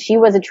and she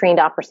was a trained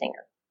opera singer.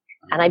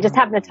 And I just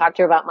happened to talk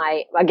to her about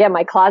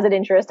my closet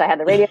interest. I had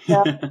the radio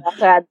show. I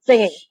also had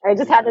singing. I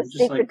just had this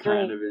secret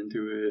dream. Kind of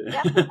into it.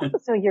 Yeah.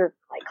 So you're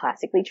like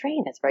classically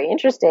trained. That's very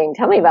interesting.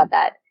 Tell me about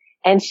that.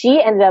 And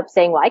she ended up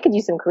saying, well, I could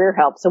use some career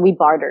help. So we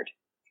bartered.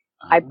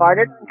 I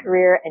bartered on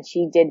career and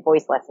she did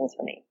voice lessons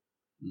for me.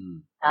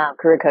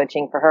 Career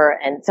coaching for her.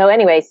 And so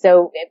anyway,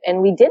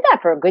 and we did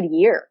that for a good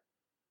year.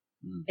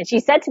 And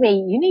she said to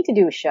me, you need to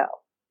do a show.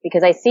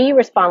 Because I see you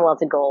respond well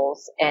to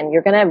goals and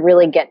you're going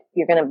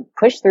to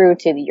push through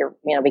to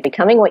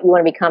becoming what you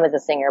want to become as a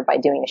singer by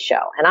doing a show.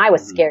 And I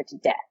was scared to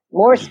death.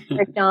 More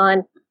scared,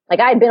 John. Like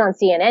I had been on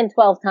CNN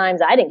 12 times.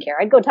 I didn't care.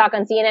 I'd go talk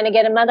on CNN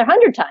again another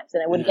 100 times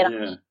and I wouldn't get on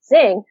and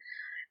sing.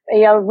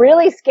 You know,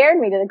 really scared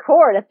me to the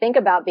core to think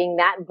about being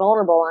that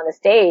vulnerable on a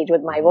stage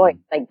with my voice.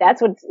 Like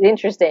that's what's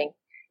interesting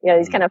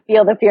these kind of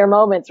feel the fear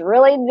moments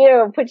really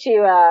do put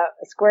you,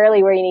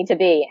 squarely where you need to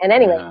be. And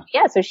anyway,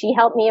 so she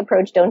helped me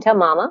approach Don't Tell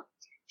Mama.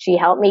 She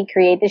helped me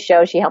create the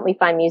show. She helped me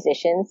find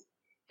musicians.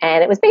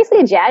 And it was basically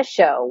a jazz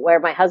show where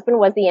my husband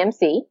was the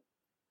MC.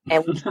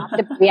 And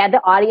we had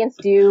the audience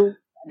do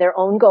their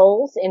own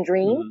goals and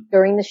dreams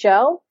during the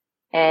show.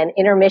 And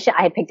intermission,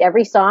 I had picked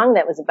every song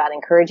that was about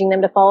encouraging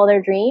them to follow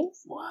their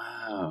dreams.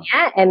 Wow.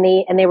 Yeah, and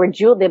they were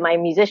my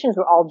musicians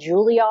were all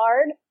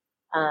Juilliard.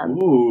 Or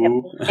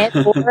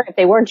if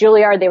they weren't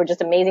Juilliard, they were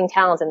just amazing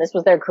talents, and this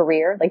was their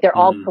career. Like they're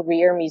all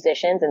career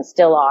musicians and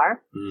still are.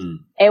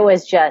 It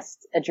was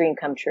just a dream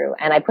come true.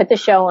 And I put the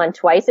show on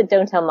twice at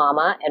Don't Tell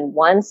Mama and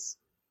once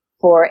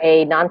for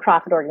a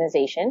nonprofit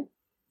organization.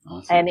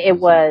 Awesome. And it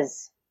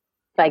was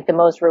like the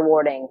most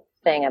rewarding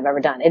thing I've ever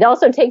done. It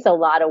also takes a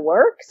lot of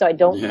work, so I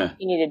don't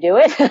continue to do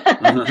it.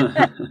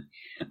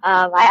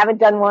 I haven't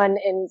done one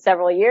in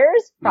several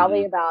years,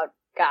 probably about,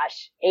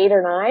 8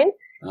 or 9.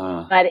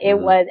 But it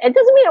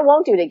doesn't mean I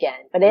won't do it again,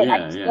 but I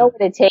just know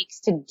what it takes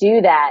to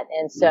do that.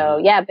 And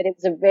so, but it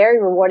was a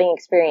very rewarding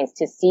experience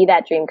to see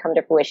that dream come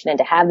to fruition and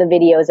to have the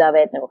videos of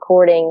it and the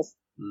recordings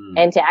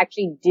and to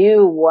actually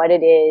do what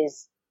it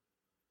is,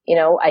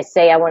 I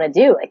say I want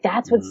to do. Like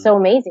that's what's so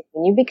amazing.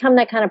 When you become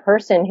that kind of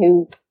person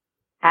who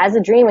has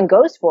a dream and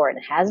goes for it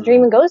and has a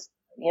dream and goes,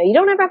 you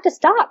don't ever have to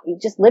stop. You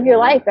just live your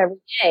life every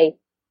day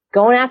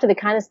going after the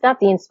kind of stuff,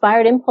 the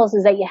inspired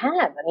impulses that you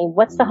have. I mean,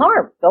 what's the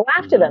harm? Go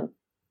after them.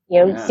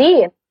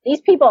 See,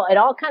 these people, it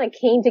all kind of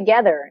came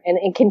together and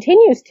it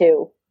continues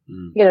to,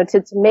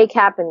 to make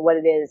happen what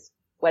it is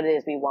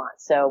we want.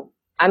 So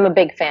I'm a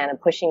big fan of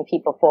pushing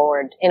people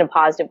forward in a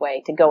positive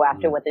way to go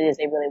after what it is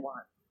they really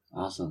want.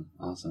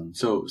 Awesome.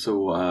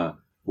 So,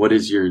 what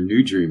is your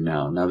new dream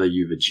now? Now that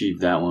you've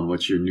achieved that one,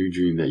 what's your new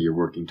dream that you're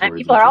working towards?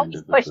 People are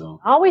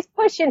always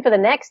pushing for the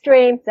next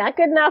dream. It's not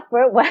good enough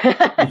for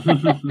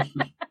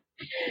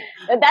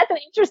That's an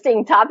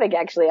interesting topic,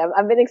 actually.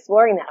 I've been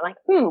exploring that. I'm like,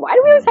 why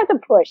do we always have to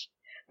push?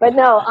 But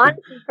no,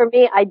 honestly, for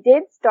me, I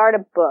did start a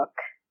book.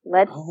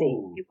 Let's see.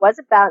 It was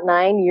about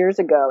 9 years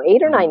ago,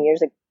 8 or 9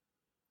 years ago.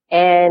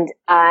 And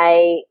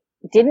I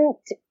didn't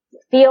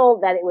feel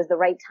that it was the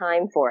right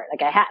time for it.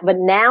 But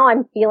now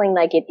I'm feeling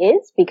like it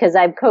is because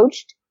I've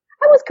coached.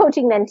 I was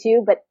coaching then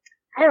too, but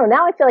I don't know.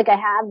 Now I feel like I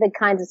have the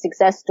kinds of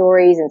success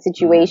stories and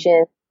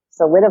situations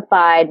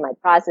solidified my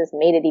process,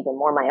 made it even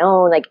more my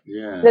own.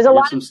 There's a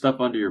lot some stuff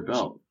under your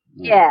belt.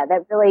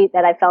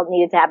 That I felt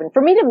needed to happen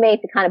for me to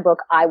make the kind of book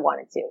I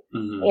wanted to.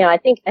 I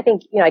think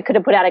I could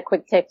have put out a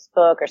quick tips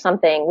book or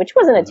something, which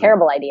wasn't a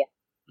terrible idea.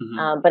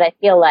 But I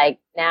feel like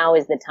now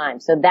is the time.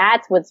 So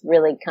that's what's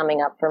really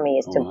coming up for me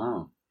is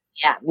to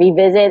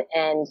revisit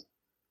and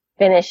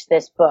finish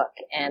this book.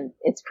 And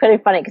it's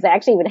pretty funny because I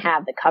actually even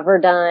have the cover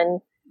done.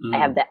 I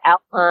have the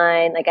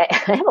outline. I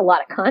have a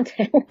lot of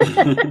content.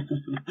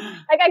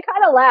 I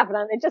kind of laugh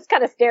and it just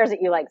kind of stares at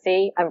you like,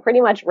 see, I'm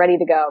pretty much ready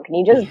to go. Can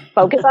you just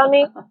focus on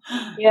me?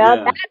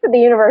 That's what the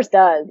universe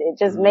does. It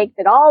just makes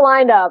it all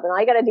lined up and all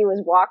you got to do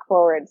is walk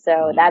forward.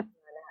 So that's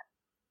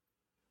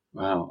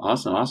Wow.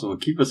 Awesome. Well,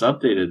 keep us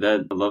updated.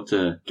 I'd love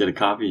to get a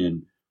copy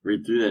and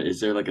read through that. Is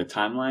there a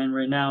timeline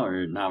right now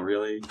or not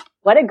really?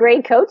 What a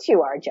great coach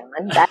you are, John.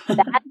 That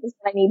is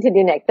what I need to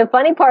do next. The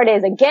funny part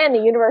is, again, the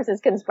universe is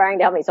conspiring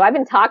to help me. So I've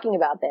been talking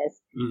about this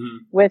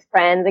with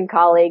friends and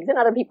colleagues and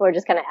other people are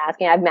just kind of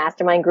asking. I have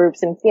mastermind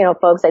groups and,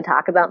 folks, I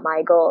talk about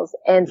my goals.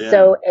 And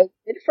so a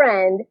good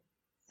friend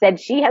said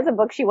she has a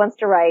book she wants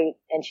to write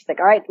and she's like,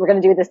 all right, we're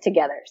going to do this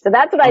together. So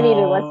that's what I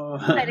needed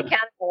was outside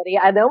accountability.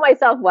 I know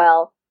myself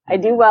well. I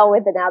do well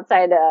with an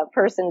outside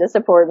person to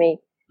support me.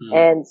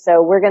 And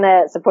so we're going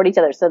to support each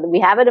other. So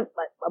we have an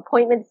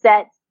appointment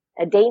set,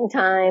 a date and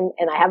time,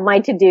 and I have my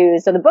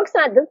to-dos. So the book's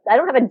I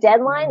don't have a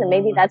deadline, and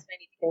maybe that's what I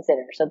need to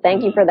consider. So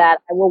thank you for that.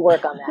 I will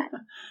work on that.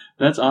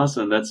 That's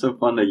awesome. That's so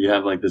fun that you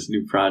have this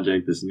new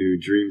project, this new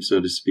dream,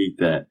 so to speak,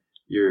 that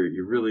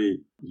you really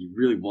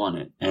want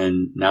it.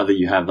 And now that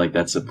you have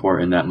that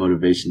support and that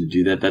motivation to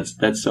do that,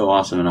 that's so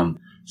awesome. And I'm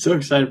so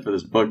excited for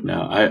this book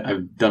now.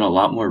 I've done a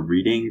lot more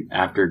reading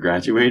after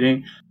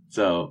graduating.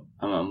 So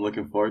I'm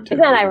looking forward to it.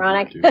 Isn't that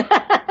ironic?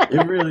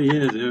 It really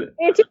is.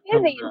 You're too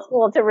busy in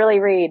school to really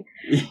read.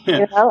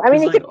 Yeah. I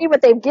mean, you can read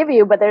what they give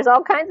you, but there's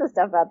all kinds of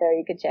stuff out there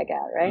you could check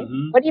out, right?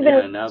 What have you been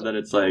reading? Now that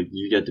it's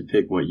you get to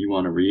pick what you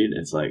want to read,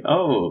 it's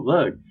oh,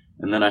 look.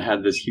 And then I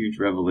had this huge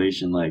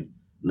revelation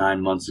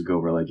 9 months ago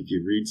where if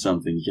you read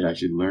something, you can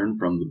actually learn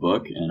from the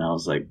book. And I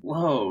was like,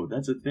 whoa,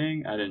 that's a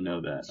thing? I didn't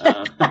know that.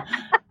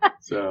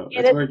 So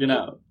it's working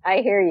out. I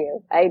hear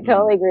you. I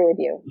totally agree with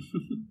you.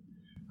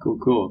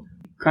 Cool.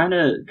 Kind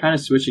of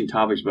switching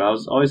topics, but I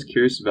was always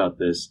curious about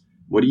this.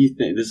 What do you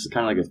think? This is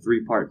kind of a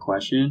 3-part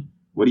question.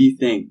 What do you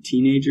think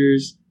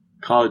teenagers,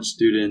 college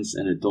students,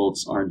 and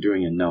adults aren't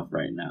doing enough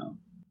right now?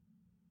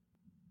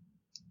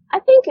 I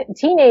think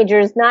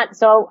teenagers, let's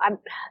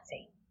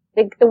see.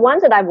 The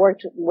ones that I've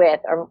worked with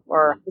are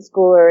high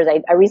schoolers.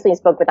 I recently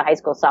spoke with a high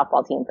school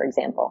softball team, for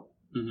example.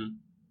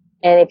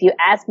 And if you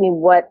ask me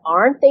what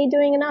aren't they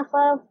doing enough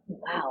of,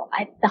 wow,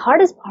 the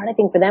hardest part I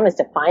think for them is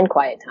to find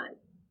quiet time.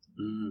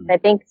 I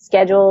think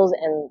schedules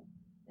and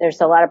there's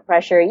a lot of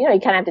pressure. You know,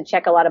 you kind of have to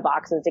check a lot of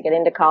boxes to get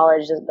into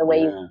college the way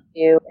you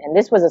do. And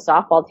this was a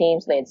softball team,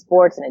 so they had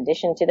sports in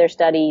addition to their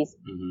studies.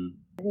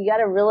 Mm-hmm. You got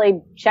to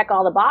really check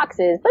all the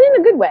boxes, but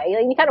in a good way.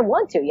 You kind of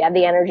want to. You have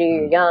the energy,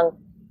 you're young.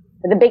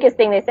 But the biggest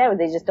thing they said was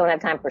they just don't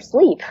have time for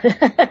sleep.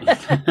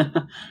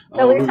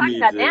 So we were talking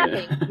about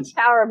napping, the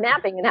power of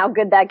napping and how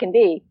good that can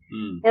be.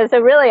 And so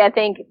really, I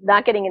think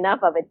not getting enough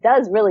of it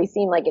does really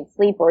seem like it's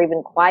sleep or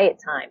even quiet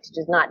time to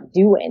just not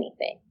do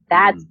anything.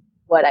 That's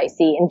what I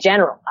see in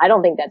general. I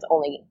don't think that's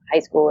only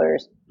high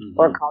schoolers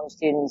or college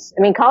students.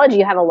 I mean, college,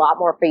 you have a lot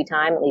more free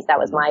time. At least that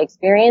was my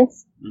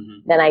experience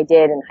than I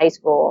did in high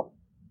school.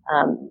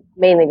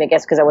 Mainly, I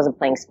guess, because I wasn't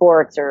playing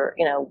sports or,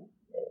 you know,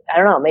 I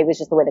don't know, maybe it's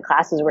just the way the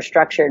classes were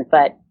structured,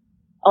 but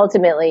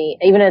ultimately,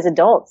 even as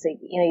adults,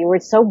 you know, you were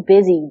so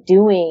busy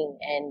doing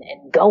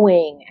and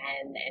going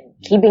and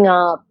keeping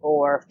up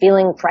or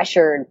feeling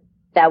pressured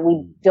that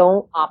we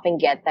don't often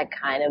get that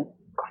kind of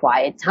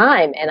quiet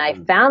time. And I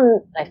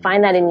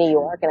find that in New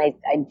York, and I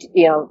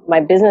you know, my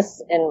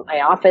business and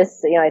my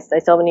office, you know, I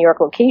still have a New York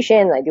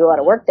location. I do a lot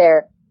of work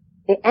there.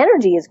 The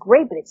energy is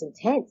great, but it's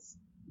intense.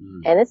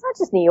 And it's not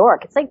just New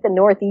York. It's like the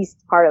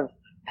northeast part of,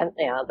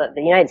 you know,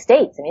 the United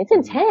States. I mean,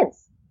 it's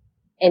intense.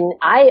 And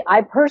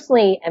I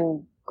personally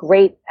am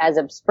great as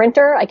a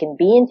sprinter. I can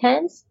be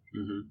intense,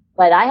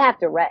 but I have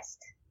to rest.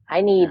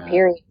 I need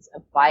periods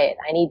of quiet.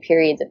 I need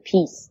periods of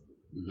peace.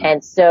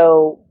 And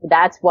so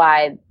that's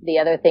why the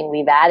other thing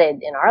we've added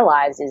in our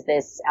lives is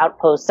this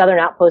southern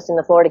outpost in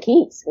the Florida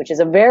Keys, which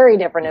is a very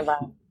different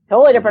environment,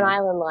 totally different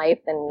island life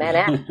than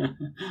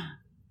Manhattan.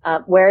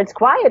 Where it's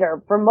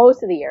quieter for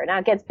most of the year. Now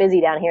it gets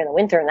busy down here in the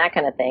winter and that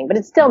kind of thing, but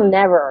it's still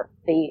never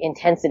the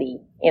intensity,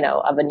 you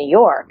know, of a New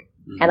York.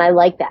 And I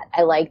like that.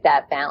 I like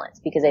that balance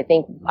because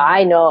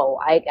I know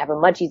I have a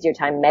much easier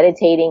time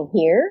meditating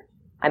here.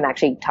 I'm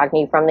actually talking to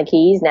you from the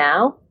Keys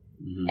now.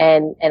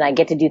 And I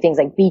get to do things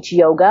like beach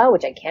yoga,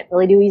 which I can't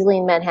really do easily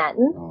in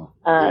Manhattan.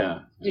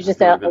 There's just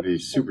that'd be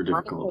super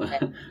difficult.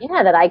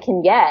 That I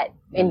can get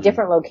in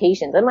different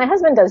locations. And my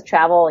husband does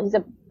travel. He's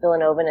a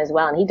Villanovan as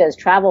well, and he does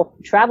travel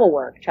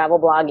work, travel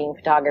blogging,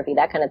 photography,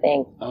 that kind of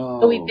thing.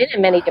 So we've been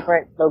in many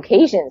different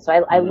locations. So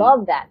I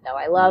love that though.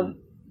 I love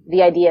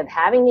the idea of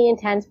having the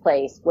intense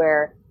place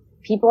where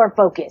people are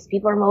focused,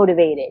 people are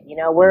motivated, you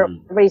know, where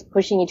everybody's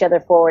pushing each other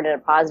forward in a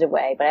positive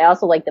way. But I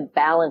also like the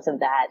balance of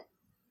that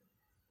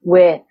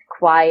with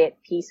quiet,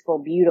 peaceful,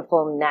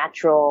 beautiful,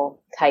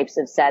 natural types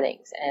of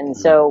settings. And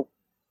so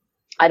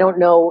I don't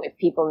know if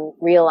people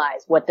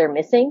realize what they're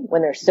missing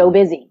when they're so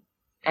busy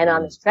and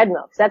on this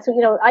treadmill. Because that's what,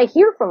 you know, I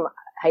hear from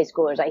high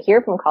schoolers, I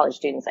hear from college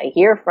students, I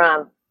hear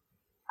from,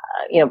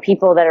 you know,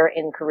 people that are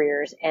in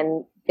careers,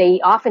 and they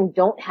often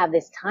don't have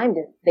this time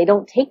they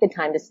don't take the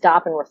time to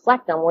stop and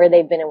reflect on where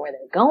they've been and where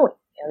they're going.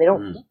 You know, they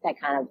don't get that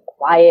kind of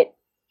quiet,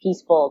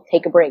 peaceful,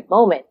 take a break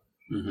moment.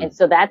 And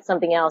so that's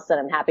something else that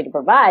I'm happy to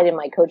provide in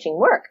my coaching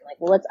work. Like,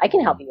 well, I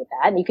can help you with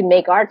that. And you can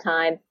make our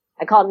time,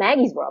 I call it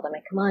Maggie's World. I'm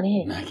like, come on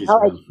in.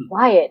 It's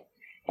quiet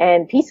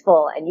and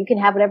peaceful, and you can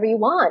have whatever you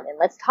want. And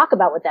let's talk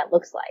about what that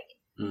looks like.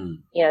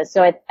 You know,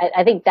 so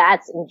I think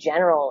that's in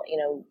general, you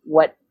know,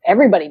 what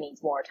everybody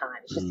needs more time.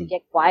 It's just to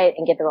get quiet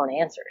and get their own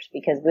answers,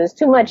 because there's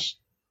too much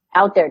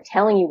out there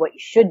telling you what you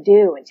should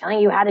do and telling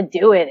you how to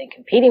do it and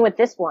competing with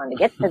this one to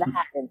get to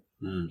that. And,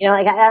 you know,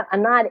 like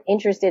I'm not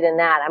interested in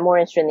that. I'm more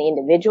interested in the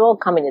individual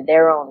coming to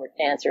their own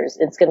answers.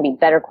 It's going to be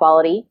better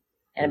quality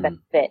and a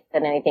better fit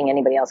than anything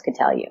anybody else could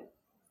tell you.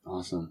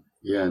 Awesome.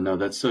 Yeah, no,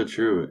 that's so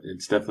true.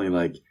 It's definitely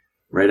like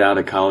right out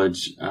of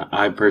college,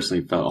 I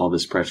personally felt all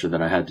this pressure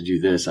that I had to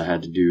do this, I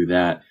had to do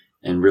that,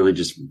 and really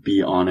just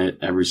be on it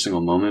every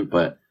single moment.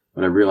 But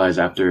what I realized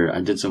after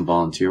I did some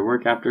volunteer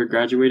work after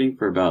graduating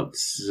for about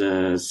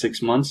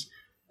 6 months,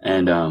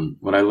 and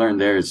what I learned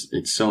there is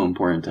it's so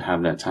important to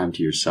have that time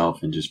to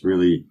yourself and just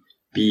really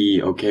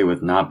be okay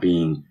with not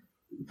being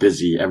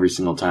busy every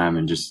single time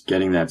and just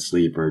getting that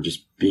sleep, or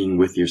just being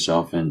with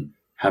yourself and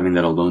having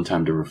that alone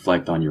time to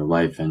reflect on your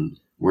life and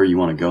where you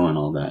want to go and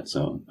all that.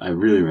 So I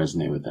really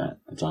resonate with that.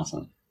 That's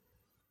awesome.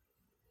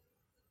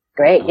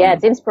 Great. Yeah,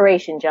 it's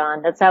inspiration,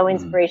 John. That's how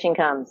inspiration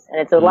comes.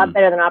 And it's a lot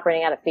better than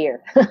operating out of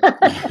fear.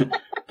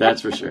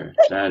 That's for sure.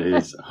 That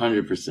is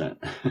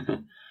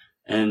 100%.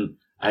 And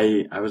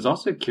I was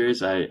also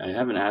curious, I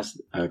haven't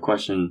asked a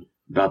question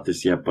about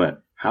this yet,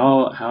 but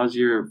how's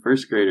your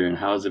first grader, and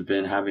how's it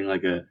been having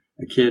like a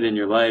kid in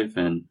your life,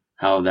 and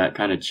how that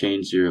kind of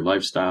changed your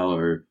lifestyle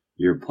or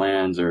your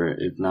plans, or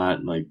if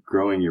not, like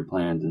growing your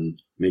plans and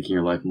making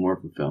your life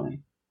more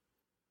fulfilling?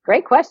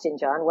 Great question,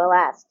 John. Well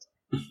asked.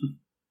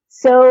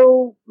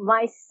 So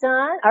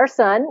our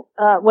son,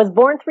 was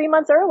born 3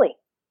 months early.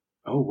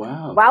 Oh,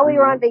 wow. While we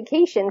were on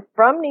vacation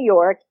from New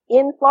York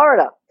in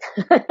Florida.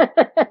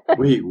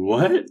 Wait,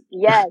 what?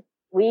 Yes.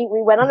 We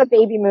went on a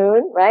baby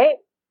moon, right?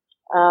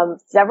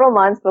 Several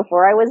months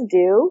before I was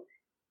due.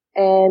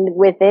 And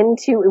within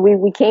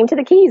we came to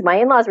the Keys. My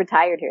in-laws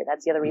retired here.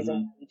 That's the other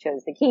reason we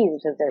chose the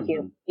Keys, because they're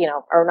here, you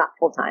know, or not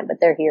full time, but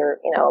they're here,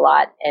 you know, a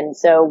lot. And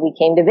so we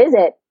came to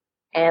visit,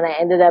 and I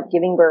ended up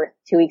giving birth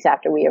 2 weeks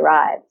after we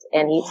arrived.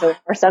 And so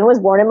our son was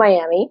born in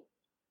Miami,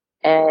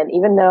 And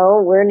even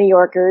though we're New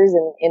Yorkers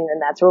and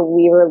that's where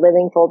we were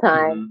living full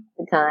time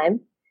at the time.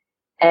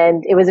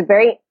 And it was a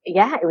very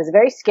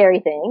scary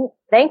thing.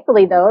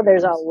 Thankfully though,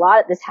 there's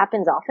this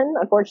happens often,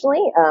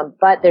 unfortunately.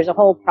 But there's a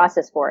whole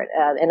process for it.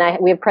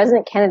 We have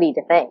President Kennedy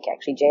to thank,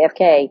 actually.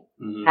 JFK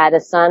had a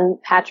son,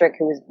 Patrick,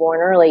 who was born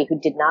early, who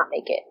did not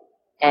make it.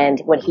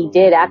 And what he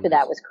did after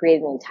that was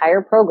create an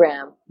entire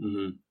program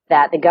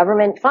that the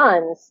government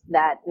funds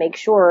that make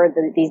sure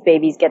that these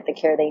babies get the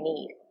care they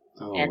need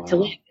to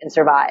live and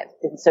survive.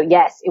 And so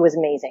yes, it was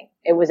amazing.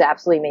 It was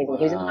absolutely amazing.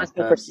 He was in the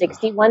hospital for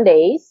 61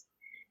 days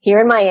here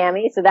in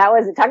Miami. So that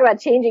was, talk about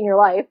changing your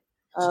life.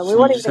 We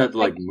so you just had to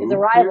like move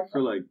here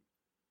for like,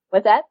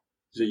 what's that?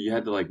 So you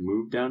had to like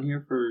move down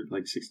here for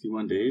like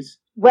 61 days?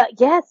 Well,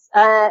 yes.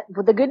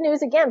 But the good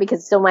news again,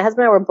 because so my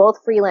husband and I were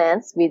both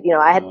freelance.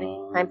 I had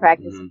full-time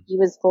practice. He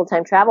was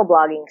full-time travel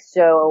blogging.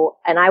 So,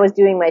 and I was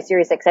doing my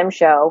Sirius XM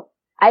show.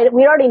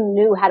 We already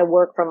knew how to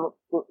work from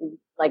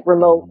like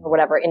remote or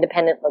whatever,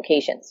 independent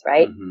locations,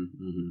 right?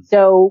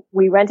 So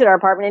we rented our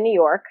apartment in New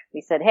York. We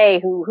said, hey,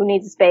 who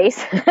needs a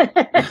space?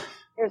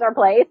 Here's our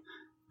place.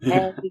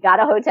 And we got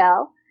a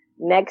hotel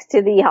next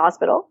to the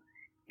hospital.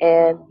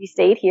 And we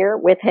stayed here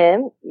with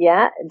him,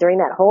 during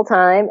that whole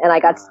time. And I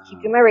got to keep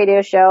doing my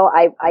radio show.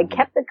 I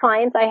kept the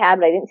clients I had,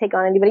 but I didn't take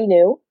on anybody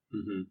new.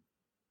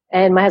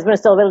 And my husband was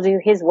still able to do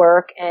his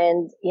work.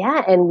 And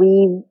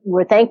we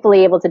were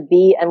thankfully able to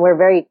and we're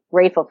very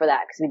grateful for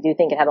that because we do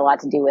think it had a lot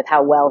to do with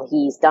how well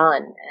he's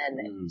done and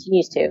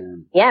continues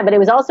to. Yeah, but it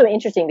was also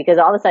interesting because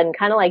all of a sudden,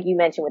 kind of like you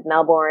mentioned with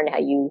Melbourne, how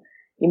you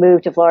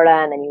moved to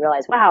Florida and then you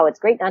realize, wow, it's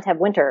great not to have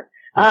winter.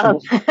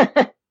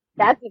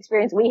 That's the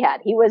experience we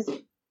had.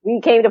 We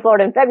came to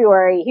Florida in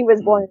February. He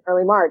was born in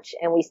early March,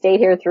 and we stayed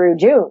here through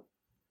June.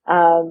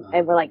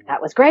 And we're like,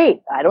 that was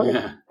great. I don't need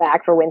to go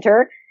back for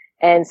winter.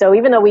 And so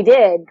even though we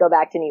did go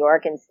back to New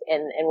York and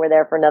we're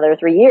there for another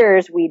 3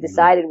 years, we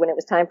decided when it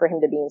was time for him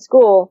to be in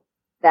school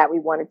that we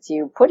wanted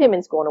to put him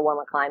in school in a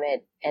warmer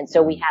climate. And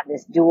so we have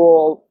this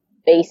dual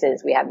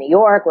bases. We have New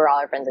York, where all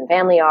our friends and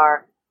family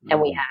are,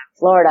 and we have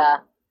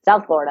Florida,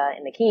 South Florida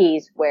in the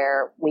Keys,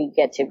 where we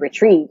get to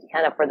retreat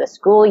kind of for the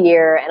school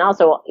year and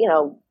also,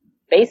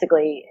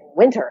 basically in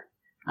winter,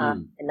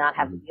 and not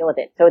have to deal with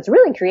it. So it's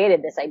really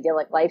created this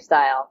idyllic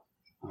lifestyle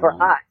for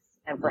us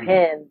and for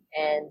him.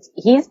 And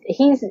he's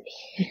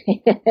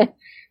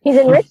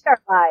enriched our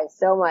lives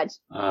so much.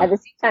 At the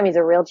same time, he's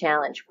a real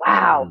challenge.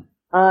 Wow.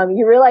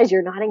 You realize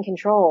you're not in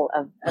control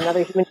of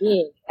another human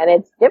being. And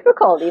it's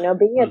difficult,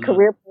 being a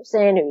career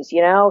person who's,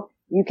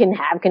 you can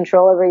have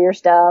control over your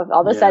stuff.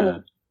 All of a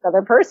sudden,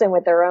 other person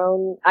with their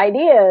own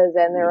ideas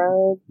and their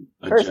own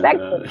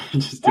perspective.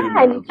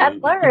 And you have to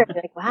learn.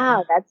 Like,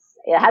 wow, that's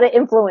how to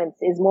influence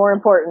is more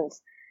important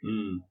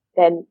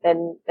than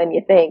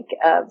you think.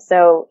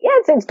 So yeah,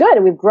 it's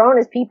good. We've grown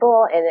as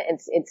people, and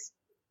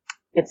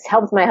it's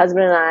helped my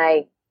husband and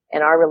I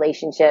and our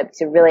relationship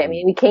to really. I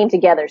mean, we came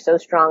together so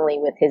strongly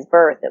with his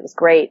birth. It was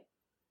great.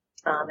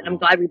 And I'm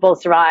glad we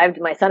both survived,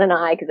 my son and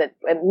I, because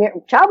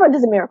childbirth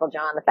is a miracle,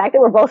 John. The fact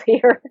that we're both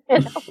here,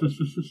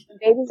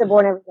 babies are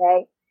born every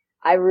day.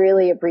 I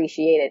really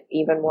appreciate it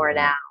even more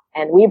now.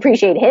 And we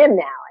appreciate him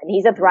now. And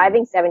he's a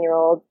thriving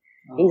 7-year-old.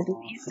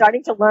 He's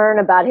starting to learn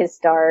about his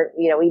start.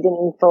 We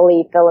didn't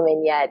fully fill him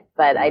in yet,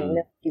 but I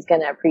know he's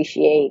going to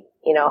appreciate,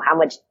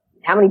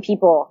 how many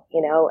people,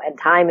 and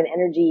time and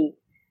energy.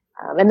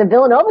 And the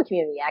Villanova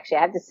community, actually,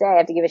 I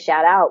have to give a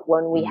shout out.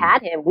 When we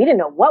had him, we didn't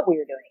know what we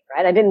were doing,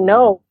 right? I didn't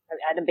know.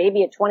 I had a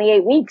baby at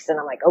 28 weeks and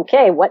I'm like,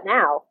 okay, what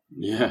now?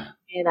 Yeah.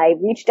 And I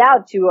reached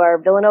out to our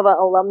Villanova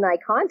alumni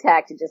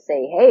contact to just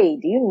say, hey,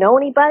 do you know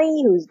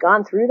anybody who's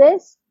gone through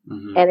this?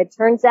 And it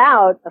turns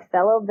out a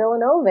fellow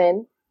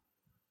Villanovan,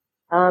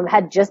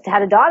 had just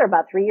had a daughter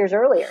about 3 years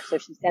earlier. So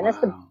she sent us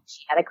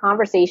she had a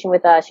conversation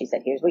with us. She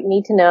said, here's what you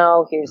need to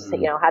know. Here's,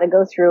 how to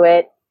go through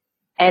it.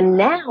 And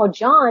now,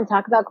 John,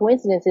 talk about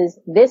coincidences.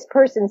 This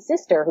person's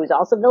sister, who's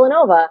also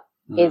Villanova,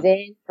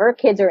 her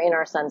kids are in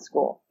our son's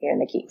school here in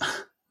the Keys.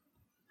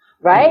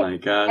 Right? Oh my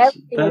gosh.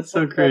 That's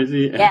so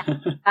crazy. Yeah.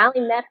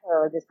 Finally met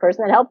her, this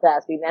person that helped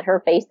us. We met her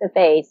face to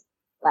face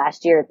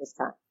last year at this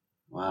time.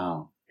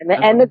 Wow.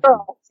 And the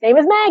girl, his name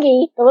is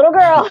Maggie, the little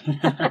girl.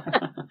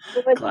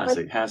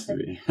 Classic, has to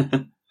be.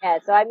 Yeah,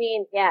 so I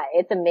mean, yeah,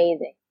 it's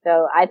amazing.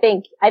 So I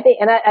think,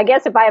 and I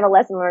guess if I have a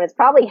lesson learned, it's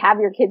probably have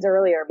your kids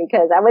earlier,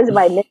 because I was in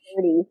my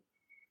mid-30s,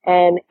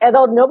 and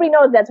although nobody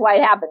knows that's why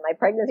it happened, my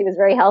pregnancy was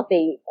very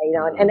healthy,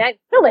 and I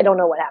don't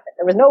know what happened.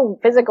 There was no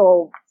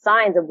physical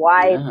signs of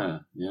why it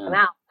came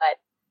out,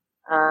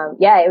 but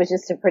it was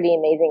just a pretty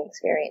amazing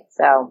experience.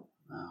 So,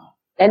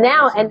 and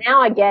now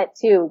I get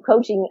to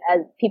coaching as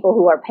people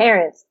who are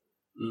parents.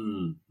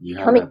 You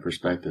have that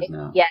perspective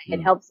now. Yeah,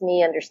 it helps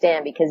me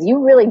understand, because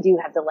you really do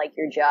have to like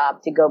your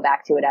job to go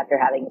back to it after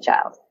having a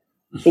child,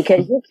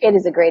 because your kid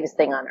is the greatest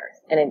thing on earth,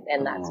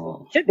 and that's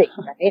what it should be,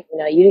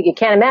 right? You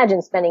can't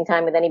imagine spending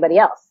time with anybody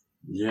else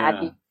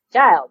after your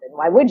child, and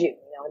why would you?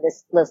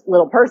 This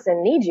little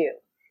person needs you.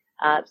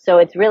 So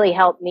it's really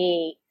helped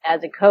me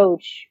as a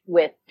coach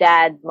with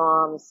dads,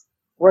 moms,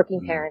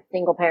 working parents,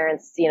 single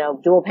parents,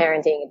 dual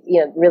parenting,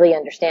 really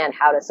understand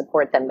how to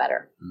support them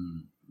better.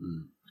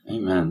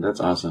 Amen.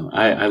 That's awesome.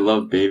 I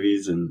love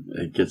babies, and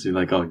it gets me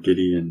like all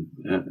giddy, and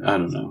I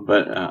don't know,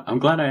 but I'm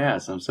glad I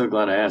asked. I'm so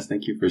glad I asked.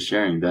 Thank you for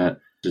sharing that.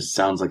 Just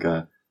sounds like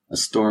a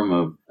storm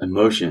of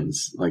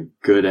emotions, like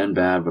good and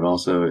bad, but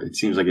also it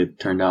seems like it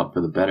turned out for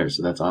the better.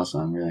 So that's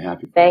awesome. I'm really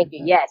happy. Thank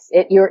you. Yes,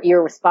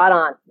 you're spot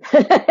on.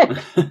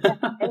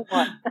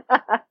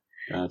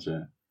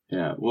 Gotcha.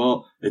 Yeah.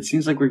 Well, it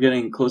seems like we're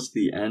getting close to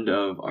the end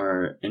of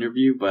our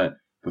interview, but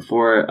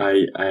before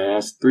I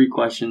asked 3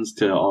 questions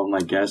to all of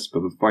my guests, but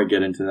before I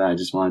get into that, I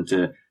just wanted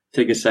to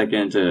take a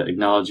second to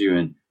acknowledge you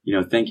and,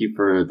 thank you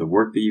for the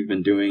work that you've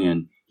been doing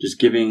and just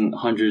giving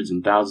hundreds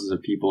and thousands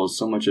of people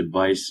so much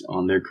advice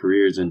on their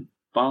careers and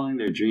following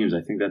their dreams.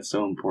 I think that's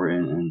so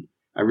important, and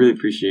I really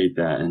appreciate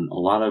that. And a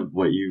lot of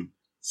what you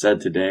said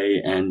today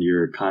and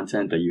your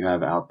content that you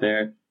have out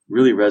there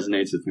really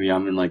resonates with me.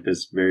 I'm in like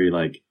this very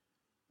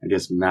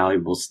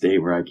malleable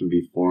state where I can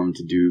be formed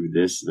to do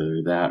this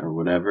or that or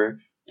whatever.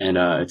 And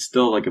it's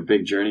still like a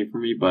big journey for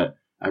me, but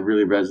I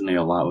really resonate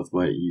a lot with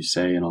what you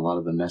say and a lot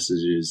of the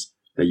messages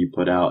that you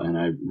put out. And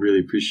I really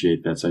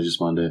appreciate that. So I just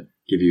wanted to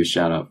give you a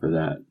shout out for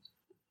that.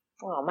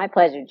 Oh, my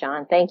pleasure,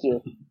 John. Thank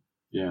you.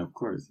 Yeah, of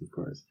course.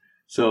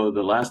 So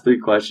the last 3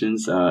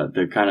 questions,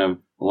 they're kind of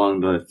along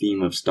the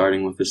theme of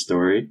starting with a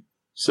story.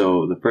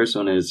 So the first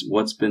one is,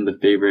 what's been the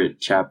favorite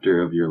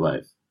chapter of your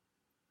life?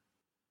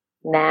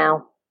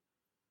 Now.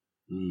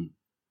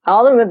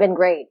 All of them have been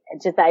great.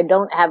 It's just I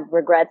don't have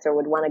regrets or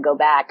would want to go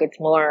back. It's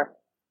more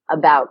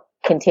about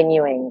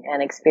continuing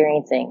and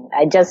experiencing.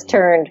 I just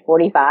turned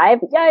 45.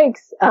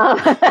 Yikes.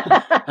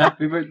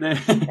 Happy birthday.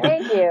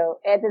 Thank you.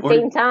 At the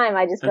same time,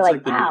 I just feel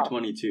like, the wow. new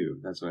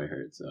 22. That's what I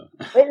heard. So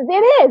it is.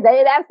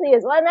 It absolutely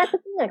is. Well, and that's the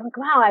thing. Like,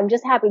 wow, I'm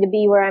just happy to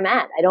be where I'm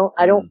at. I don't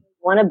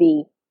want to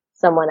be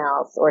someone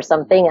else or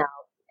something else.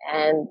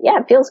 And yeah,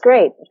 it feels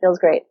great.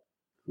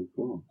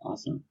 Cool.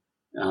 Awesome.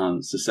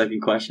 So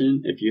second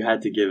question, if you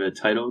had to give a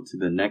title to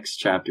the next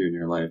chapter in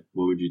your life,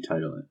 what would you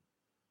title it?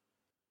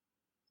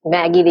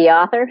 Maggie the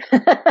author.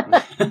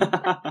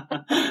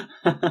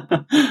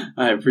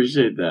 I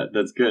appreciate that.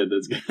 That's good.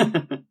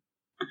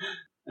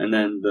 And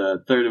then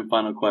the third and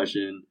final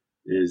question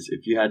is,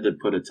 if you had to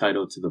put a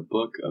title to the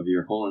book of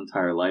your whole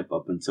entire life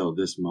up until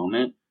this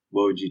moment,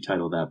 what would you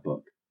title that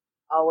book?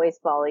 Always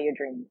follow your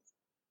dreams.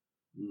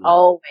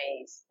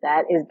 Always.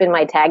 That has been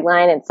my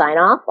tagline and sign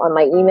off on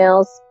my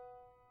emails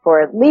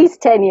for at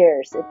least 10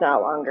 years, if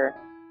not longer.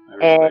 I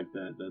respect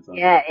that. That's awesome.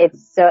 Yeah,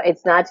 it's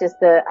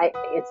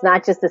not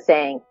just a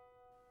saying.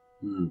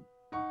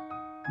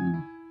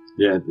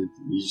 Yeah,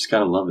 you just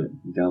gotta love it.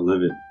 You gotta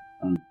live it.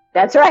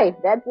 That's right.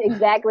 That's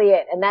exactly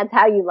it. And that's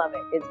how you love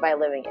it, is by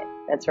living it.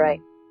 That's right.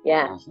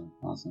 Yeah.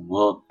 Awesome.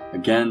 Well,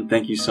 again,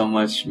 thank you so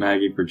much,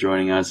 Maggie, for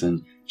joining us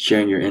and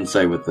sharing your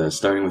insight with the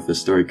Starting with the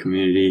Story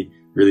community.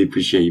 Really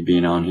appreciate you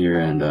being on here,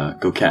 and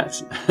go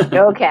Cats.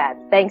 Go Cats.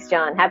 Thanks,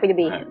 John. Happy to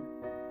be here.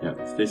 Yeah,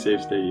 stay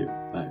safe, stay you.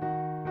 Bye.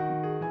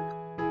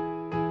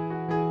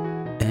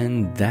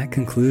 And that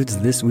concludes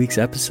this week's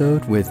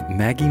episode with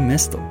Maggie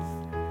Mistel.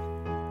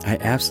 I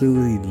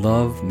absolutely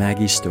love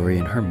Maggie's story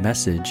and her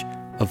message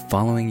of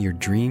following your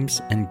dreams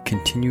and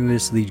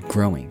continuously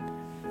growing.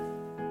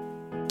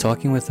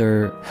 Talking with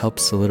her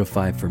helps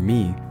solidify for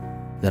me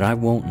that I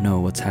won't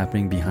know what's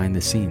happening behind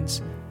the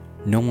scenes.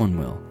 No one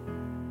will.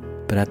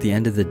 But at the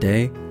end of the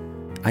day,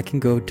 I can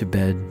go to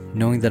bed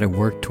knowing that I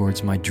worked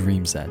towards my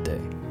dreams that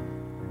day.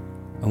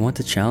 I want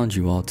to challenge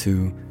you all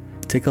to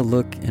take a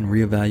look and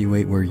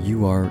reevaluate where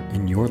you are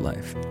in your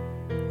life.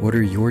 What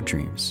are your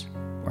dreams?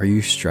 Are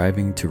you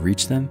striving to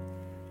reach them?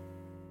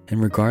 And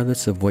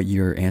regardless of what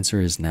your answer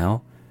is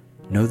now,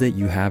 know that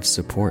you have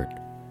support.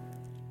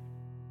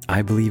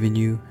 I believe in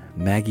you.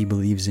 Maggie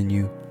believes in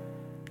you.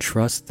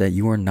 Trust that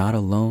you are not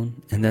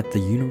alone and that the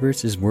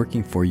universe is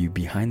working for you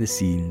behind the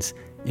scenes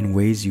in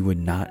ways you would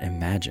not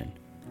imagine.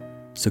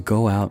 So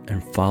go out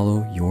and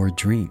follow your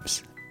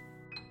dreams.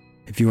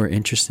 If you are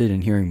interested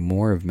in hearing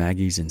more of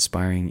Maggie's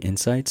inspiring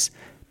insights,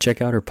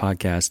 check out her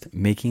podcast,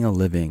 Making a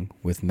Living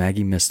with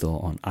Maggie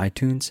Mistel, on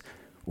iTunes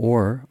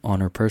or on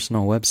her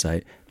personal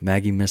website,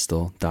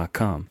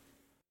 maggiemistel.com.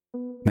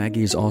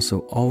 Maggie is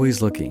also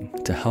always looking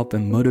to help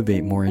and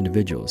motivate more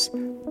individuals.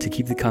 To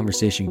keep the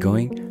conversation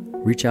going,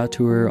 reach out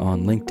to her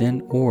on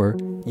LinkedIn or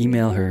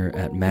email her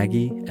at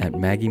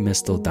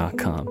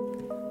maggie@maggiemistel.com.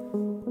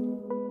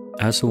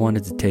 I also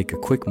wanted to take a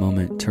quick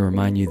moment to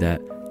remind you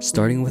that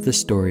Starting with a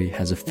Story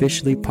has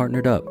officially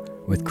partnered up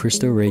with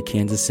Cristo Rey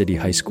Kansas City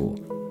High School.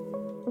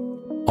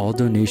 All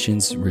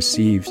donations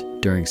received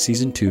during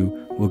Season 2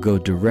 will go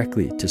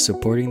directly to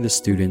supporting the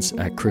students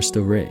at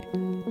Cristo Rey.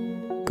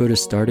 Go to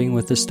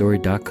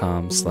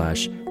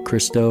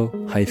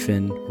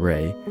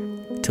startingwithastory.com/Cristo-Rey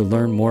to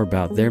learn more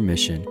about their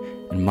mission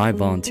and my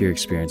volunteer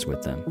experience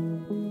with them.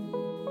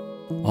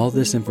 All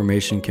this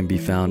information can be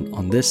found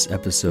on this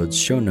episode's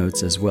show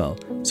notes as well,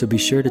 so be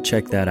sure to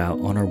check that out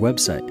on our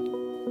website.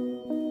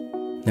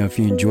 Now, if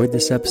you enjoyed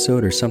this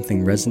episode or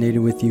something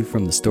resonated with you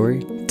from the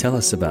story, tell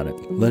us about it.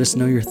 Let us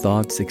know your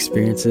thoughts,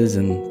 experiences,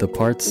 and the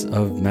parts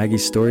of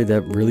Maggie's story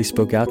that really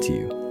spoke out to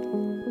you.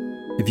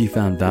 If you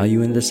found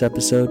value in this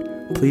episode,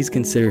 please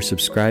consider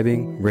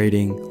subscribing,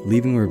 rating,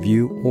 leaving a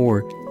review,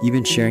 or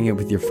even sharing it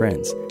with your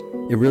friends.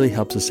 It really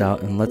helps us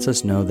out and lets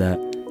us know that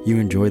you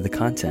enjoy the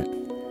content.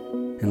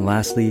 And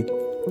lastly,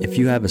 if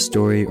you have a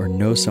story or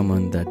know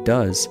someone that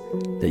does,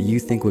 that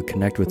you think would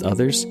connect with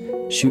others,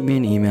 shoot me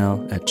an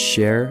email at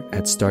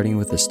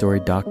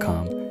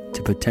share@startingwithastory.com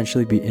to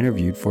potentially be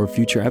interviewed for a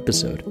future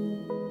episode.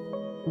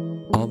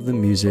 All of the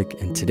music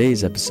in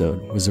today's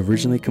episode was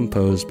originally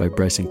composed by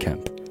Bryson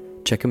Kemp.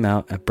 Check him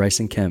out at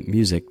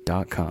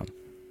BrysonKempMusic.com.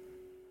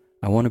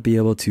 I want to be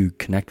able to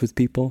connect with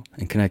people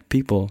and connect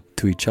people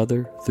to each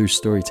other through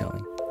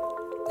storytelling.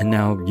 And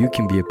now you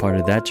can be a part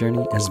of that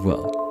journey as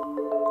well.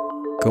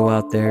 Go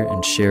out there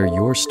and share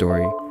your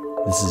story.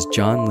 This is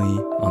John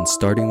Lee on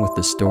Starting with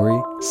the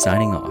Story,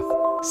 signing off.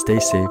 Stay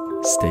safe,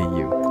 stay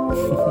you.